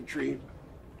down beneath the tree,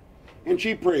 and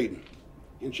she prayed,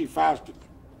 and she fasted.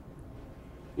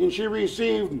 And she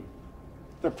received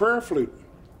the prayer flute.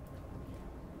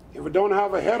 If it don't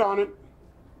have a head on it,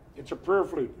 it's a prayer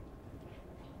flute.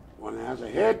 When it has a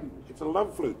head, it's a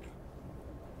love flute.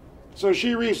 So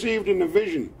she received in a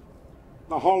vision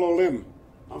the hollow limb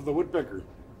of the woodpecker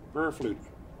prayer flute.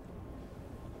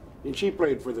 And she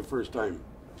played for the first time,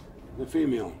 the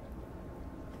female,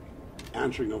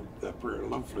 answering of the prayer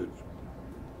love flute.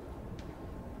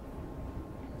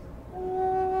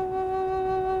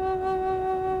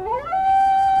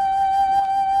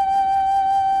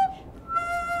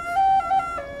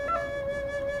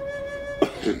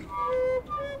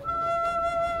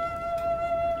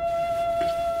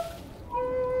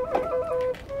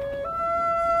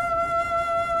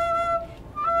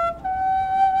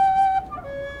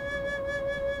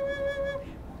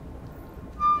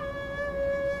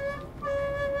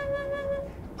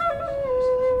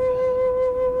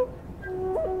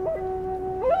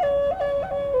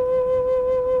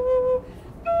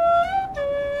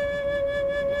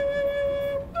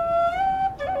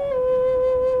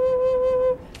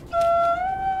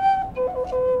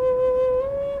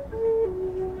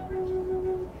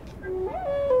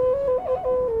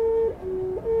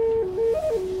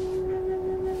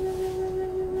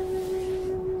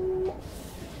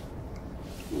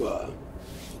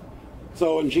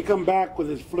 So when she come back with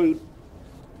his flute,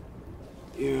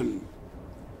 and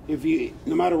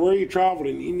no matter where you travel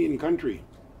in Indian country,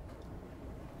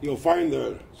 you'll find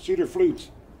the cedar flutes.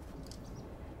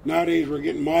 Nowadays we're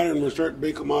getting modern, we're starting to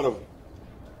make them out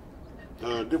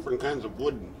of different kinds of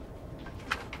wood.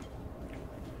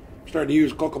 Starting to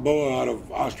use kookaburra out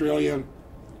of Australia,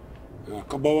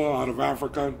 kaboa out of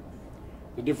Africa,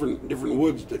 the different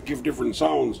woods that give different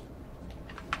sounds.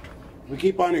 We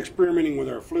keep on experimenting with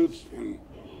our flutes and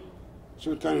see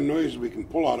what kind of noise we can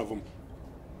pull out of them.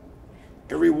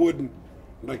 Every wood,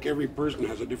 like every person,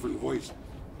 has a different voice.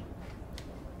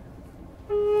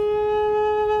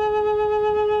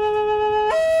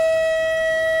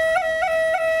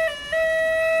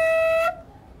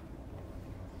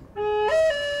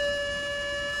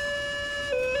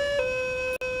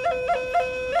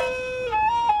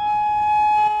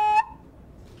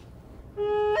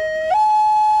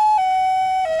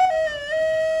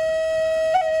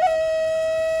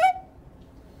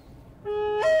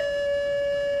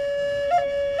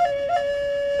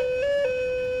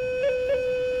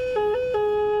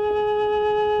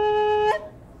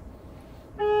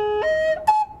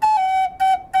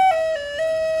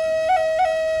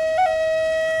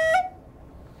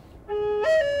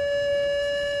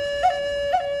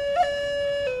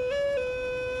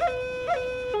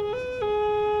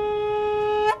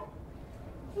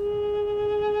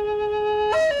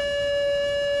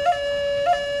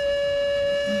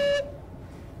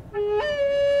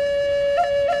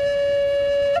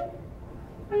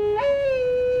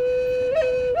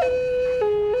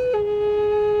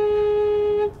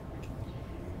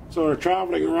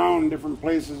 traveling around different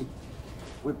places,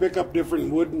 we pick up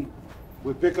different wood,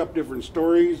 we pick up different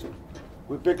stories,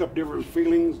 we pick up different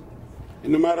feelings,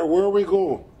 and no matter where we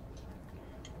go,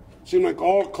 it seems like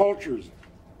all cultures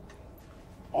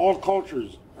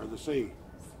are the same.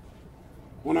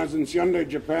 When I was in Sendai,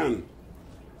 Japan,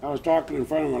 I was talking in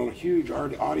front of a huge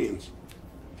audience,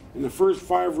 and the first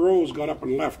 5 rows got up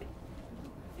and left,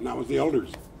 and that was the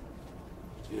elders.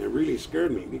 And it really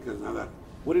scared me, because now that,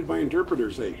 what did my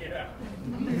interpreter say? Yeah.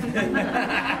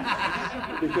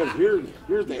 Because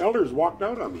here's the elders walked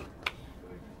out on me.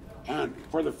 And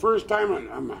for the first time,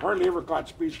 I'm hardly ever caught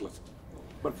speechless.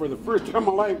 But for the first time in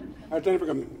my life, I was trying to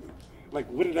become, like,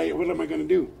 what am I going to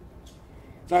do?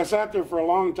 So I sat there for a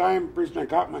long time, pretty soon I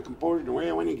caught my composure, and away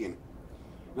I went again.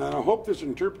 Now I hope this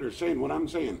interpreter is saying what I'm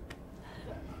saying.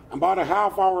 About a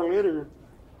half hour later,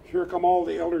 here come all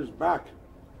the elders back.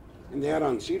 And they had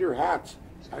on cedar hats,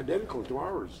 identical to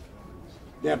ours.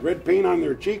 They had red paint on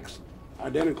their cheeks,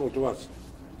 identical to us.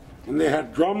 And they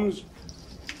had drums,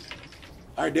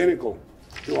 identical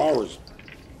to ours.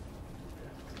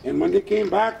 And when they came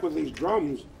back with these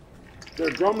drums, their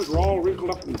drums were all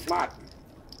wrinkled up and flat.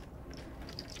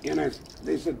 And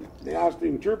they asked the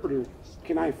interpreter,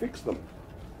 can I fix them?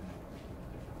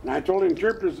 And I told the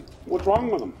interpreters, what's wrong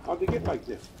with them? How'd they get like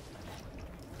this?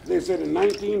 They said in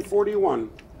 1941,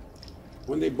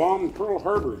 when they bombed Pearl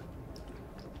Harbor,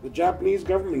 the Japanese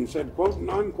government said, quote and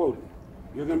unquote,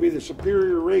 you're going to be the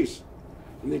superior race.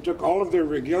 And they took all of their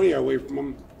regalia away from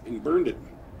them and burned it.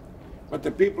 But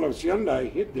the people of Sendai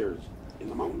hid theirs in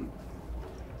the mountain.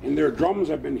 And their drums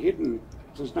have been hidden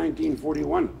since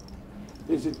 1941.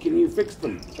 They said, can you fix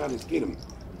them? Cha-das-ska-dum.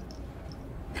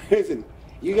 I said,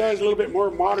 you guys are a little bit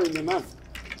more modern than us.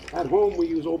 At home we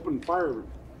use open fire.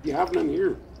 You have none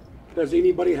here. Does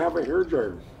anybody have a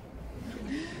hairdryer?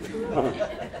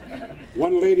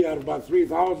 One lady out of about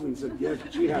 3,000 said, yes,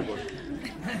 she had one.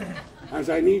 I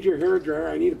said, I need your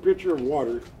hairdryer, I need a pitcher of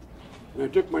water. And I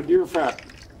took my deer fat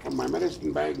from my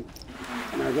medicine bag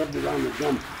and I rubbed it on the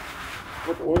drum.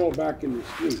 Put the oil back in the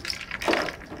skin.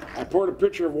 I poured a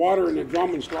pitcher of water in the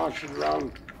drum and sloshed it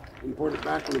around and poured it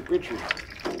back in the pitcher.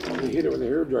 And I hit it with a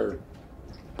hairdryer.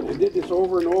 I did this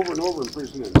over and over and over and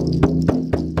pretty soon.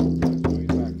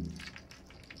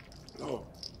 So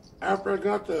after I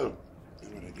got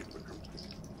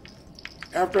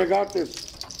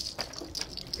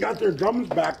got their drums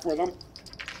back for them,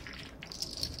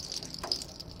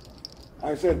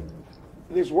 I said,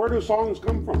 where do songs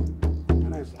come from?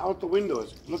 And I said, out the window,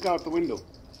 look out the window.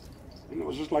 And it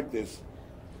was just like this.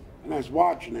 And I was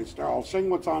watching, and I'll sing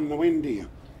what's on the wind to you.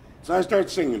 So I start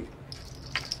singing.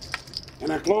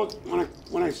 And I close,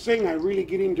 when I sing, I really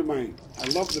get into I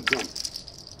love the drum.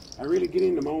 I really get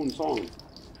into my own song.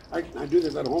 I do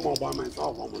this at home all by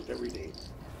myself almost every day.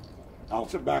 I'll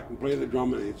sit back and play the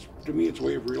drum, and to me it's a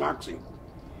way of relaxing.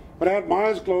 But I had my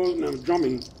eyes closed and I was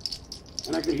drumming,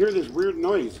 and I could hear this weird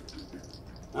noise.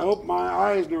 I opened my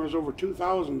eyes and there was over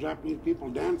 2,000 Japanese people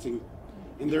dancing,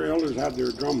 and their elders had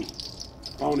their drums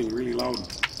pounding really loud.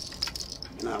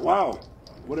 And wow,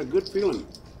 what a good feeling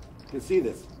to see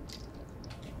this.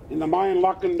 In the Mayan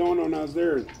Lacandono, when I was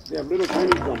there, they have little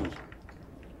tiny drums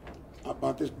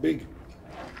about this big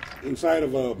inside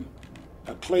of a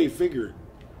clay figure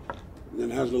that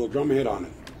has a little drum head on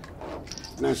it.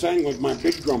 And I sang with my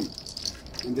big drum,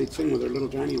 and they'd sing with their little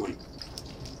tiny one.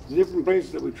 The different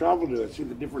places that we travel to, I see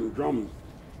the different drums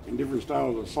and different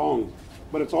styles of songs,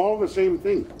 but it's all the same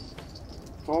thing.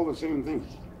 It's all the same thing.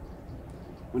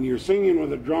 When you're singing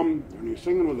with a drum, when you're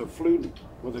singing with a flute,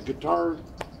 with a guitar,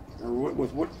 or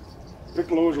with what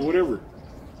piccolos or whatever,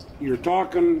 you're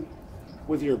talking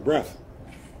with your breath.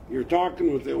 You're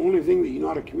talking with the only thing that you know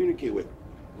how to communicate with,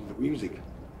 is the music.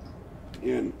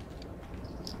 And,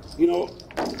 you know,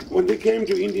 when they came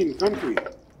to Indian country,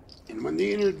 and when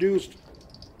they introduced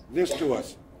this to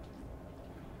us,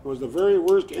 it was the very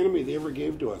worst enemy they ever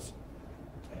gave to us.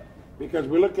 Because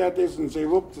we look at this and say,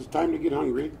 whoops, it's time to get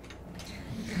hungry.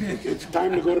 It's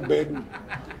time to go to bed.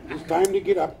 It's time to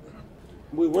get up.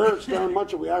 We wear it so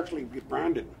much that we actually get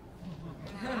branded.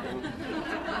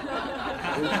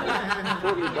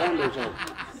 Totally brand ourselves.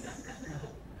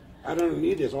 I don't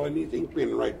need this. All I need is ink pen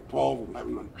and write 12,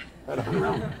 11, I don't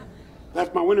know.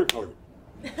 That's my winter color.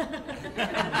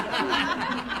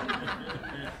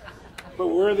 But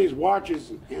we wear these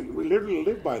watches and we literally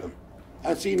live by them.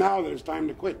 I see now that it's time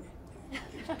to quit.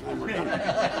 It's time we're done.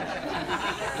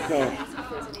 So,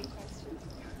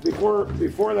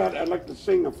 before that, I'd like to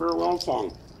sing a farewell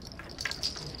song.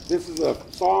 This is a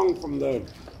song from the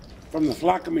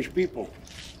Clackamas people.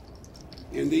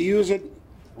 And they use it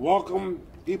to welcome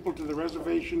people to the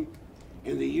reservation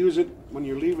and they use it when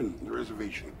you're leaving the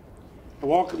reservation. A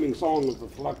welcoming song of the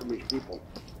Tlaquemesh people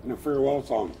and a farewell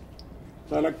song.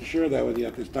 So I'd like to share that with you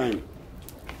at this time.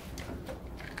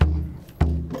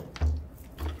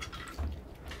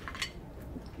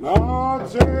 Not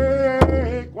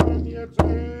sick when you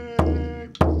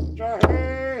take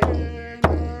Holiness.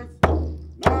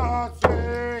 Not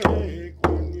sick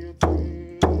when you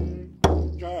take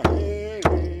Holiness.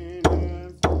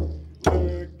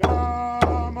 Look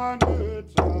down on the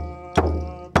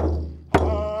top.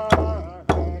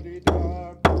 Hardy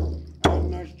dog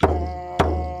and a jolly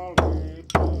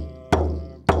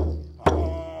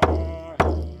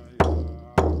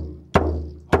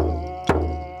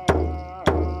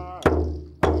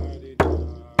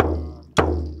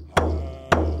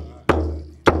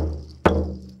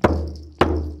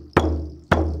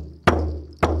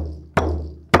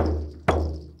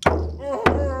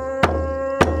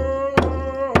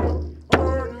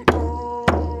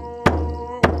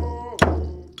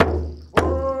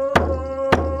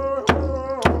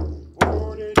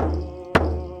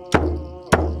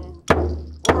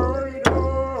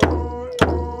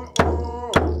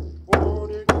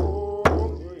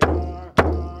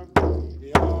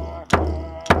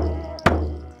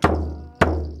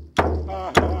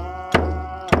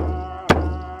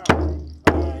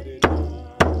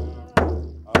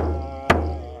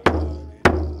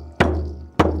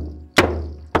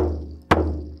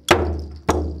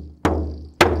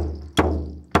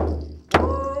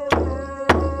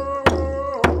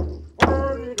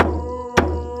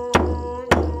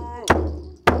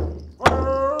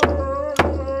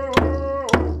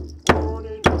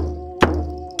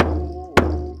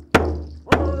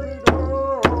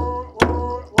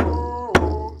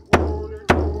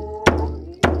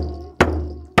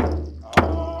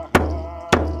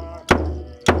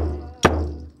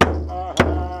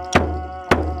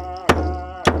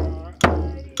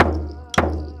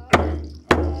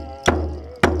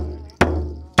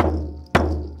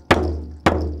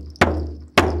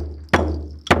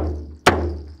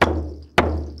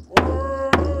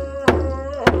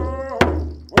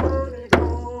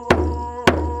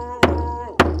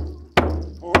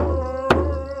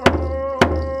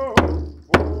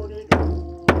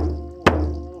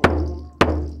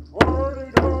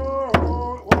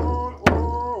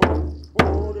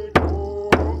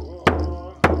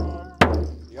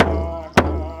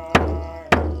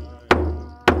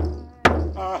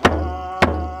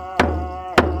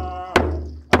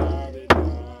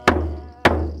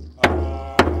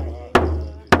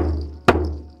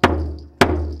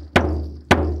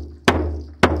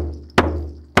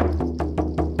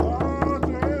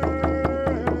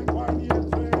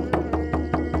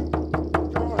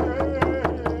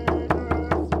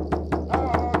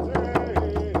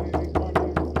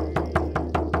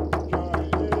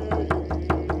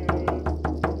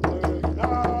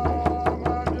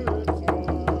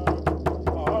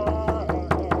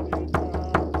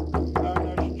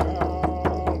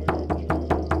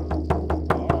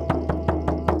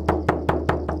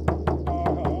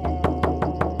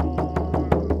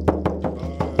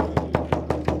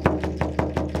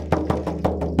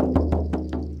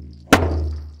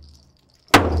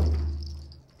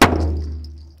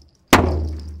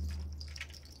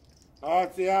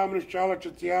Siam and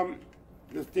Charlotte Siam,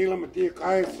 the Steel and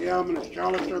Matia Siam and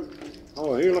Charlotte,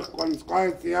 oh, Helic one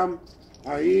Squire Siam,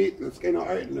 I eat the skin out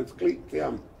and it's cleat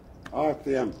Siam, ah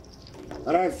Siam.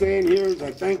 What I'm saying here is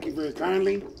I thank you very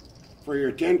kindly for your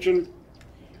attention.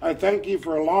 I thank you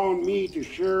for allowing me to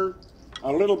share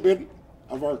a little bit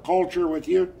of our culture with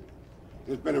you.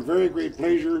 It's been a very great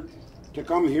pleasure to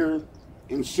come here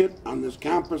and sit on this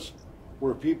campus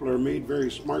where people are made very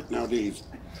smart nowadays.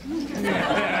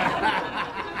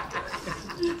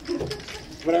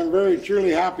 But I'm very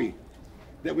truly happy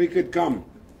that we could come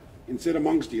and sit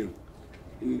amongst you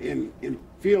and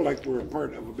feel like we're a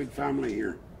part of a big family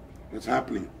here that's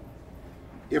happening.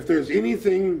 If there's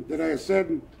anything that I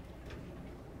said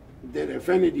that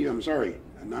offended you, I'm sorry,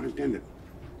 I'm not intended.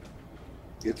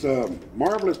 It's a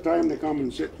marvelous time to come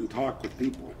and sit and talk with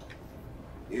people.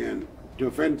 And to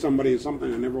offend somebody is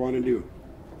something I never want to do.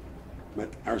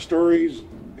 But our stories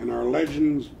and our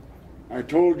legends are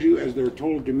told you as they're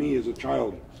told to me as a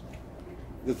child.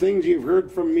 The things you've heard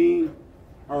from me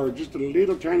are just a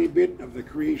little tiny bit of the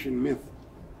creation myth,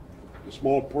 a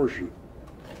small portion.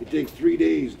 It takes 3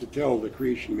 days to tell the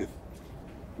creation myth.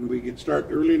 And we could start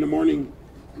early in the morning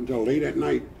until late at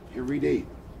night every day.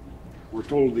 We're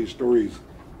told these stories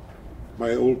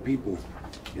by old people,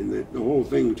 and the whole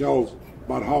thing tells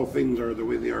about how things are the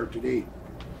way they are today.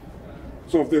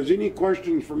 So if there's any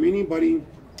questions from anybody,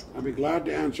 I'd be glad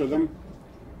to answer them.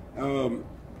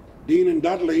 Dean and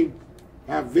Dudley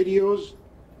have videos.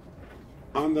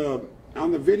 On the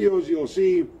videos, you'll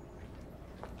see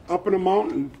up in a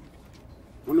mountain.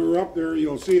 When we're up there,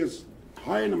 you'll see us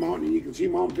high in the mountain, and you can see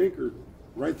Mount Baker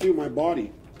right through my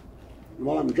body. And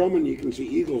while I'm drumming, you can see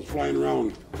eagles flying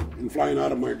around and flying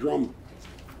out of my drum.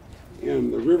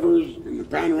 And the rivers and the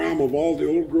panorama of all the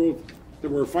old growth that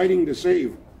we're fighting to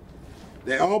save.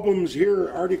 The albums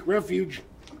here, Arctic Refuge,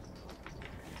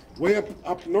 way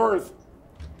up north,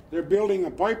 they're building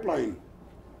a pipeline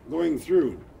going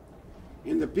through.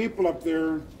 And the people up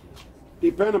there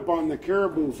depend upon the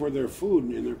caribou for their food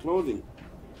and their clothing.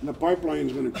 And the pipeline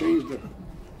is going to change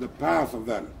the path of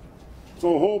that.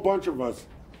 So a whole bunch of us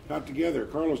got together,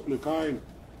 Carlos Nakai,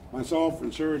 myself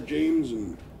and Sarah James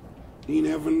and Dean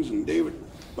Evans and David,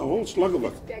 the whole slug of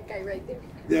us. That guy right there.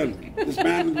 Yeah, this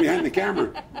man behind the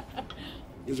camera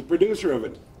is a producer of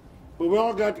it. But we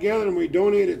all got together and we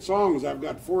donated songs. I've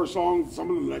got 4 songs, some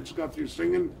of them I just got through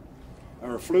singing,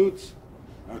 or flutes.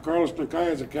 Carlos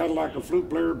Nakai is a Cadillac flute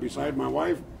player beside my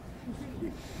wife.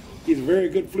 He's a very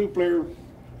good flute player.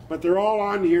 But they're all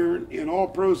on here, and all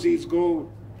proceeds go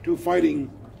to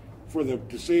fighting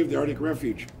to save the Arctic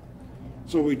Refuge.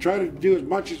 So we try to do as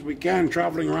much as we can,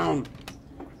 traveling around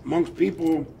amongst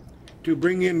people to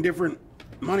bring in different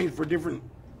money for different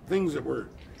things that we're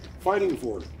fighting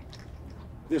for.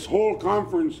 This whole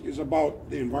conference is about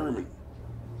the environment,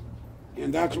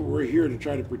 and that's what we're here to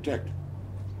try to protect.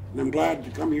 And I'm glad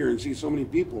to come here and see so many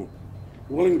people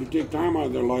willing to take time out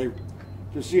of their life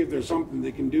to see if there's something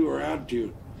they can do or add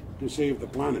to save the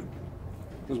planet.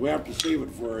 Because we have to save it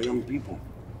for our young people,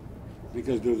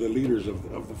 because they're the leaders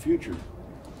of the future.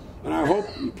 And I hope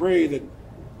and pray that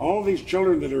all these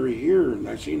children that are here, and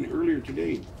I've seen earlier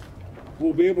today,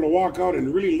 will be able to walk out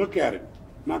and really look at it,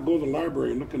 not go to the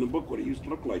library and look in the book what it used to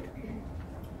look like.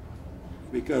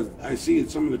 Because I see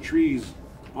that some of the trees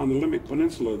on the Limerick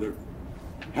Peninsula that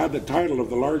had the title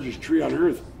of the largest tree on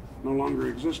earth no longer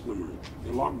exist no more. They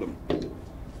logged them.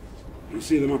 You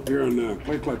see them up here on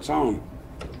Clayoquot Sound.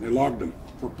 They logged them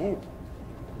for pulp.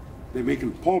 They're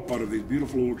making pulp out of these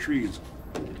beautiful old trees.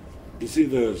 You see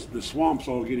the swamps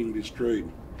all getting destroyed.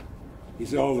 You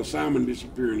see all the salmon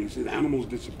disappearing. You see the animals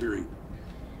disappearing.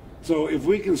 So if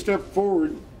we can step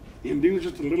forward and do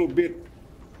just a little bit,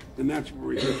 then that's what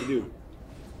we're here to do.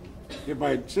 If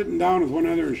by sitting down with one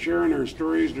another and sharing our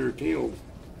stories and our tales,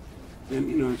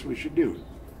 then that's what we should do.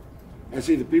 I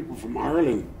see the people from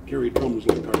Ireland carry drums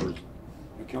and carvers.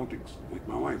 The Celtics, like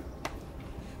my wife.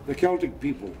 The Celtic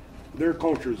people, their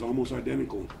culture is almost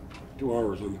identical to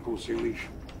ours on the Coast Salish.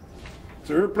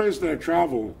 So every place that I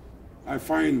travel, I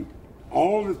find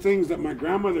all the things that my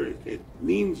grandmother, it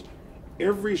means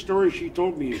every story she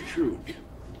told me is true.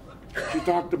 She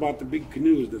talked about the big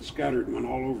canoes that scattered and went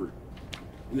all over.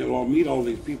 And they'll all meet all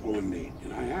these people one day,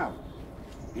 and I have.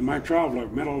 In my travel,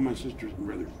 I've met all my sisters and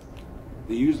brothers.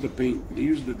 They use the paint, they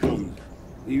use the drums,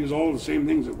 they use all the same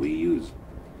things that we use.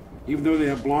 Even though they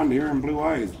have blonde hair and blue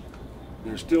eyes,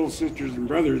 they're still sisters and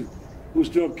brothers who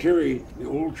still carry the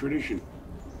old tradition.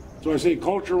 So I say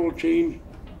culture will change,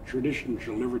 tradition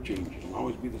shall never change. It'll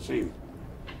always be the same.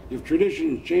 If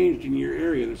tradition has changed in your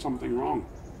area, there's something wrong.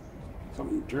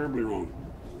 Something terribly wrong.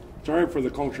 Sorry for the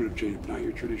culture to change, but not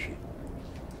your tradition.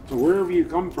 So wherever you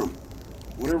come from,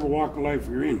 whatever walk of life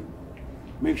you're in,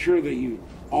 make sure that you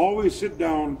always sit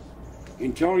down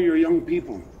and tell your young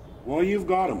people, well, you've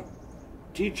got them.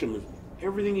 Teach them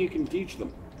everything you can teach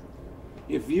them.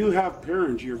 If you have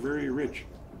parents, you're very rich.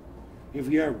 If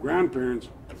you have grandparents,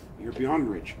 you're beyond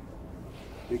rich.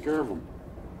 Take care of them.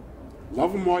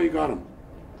 Love them while you got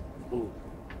them.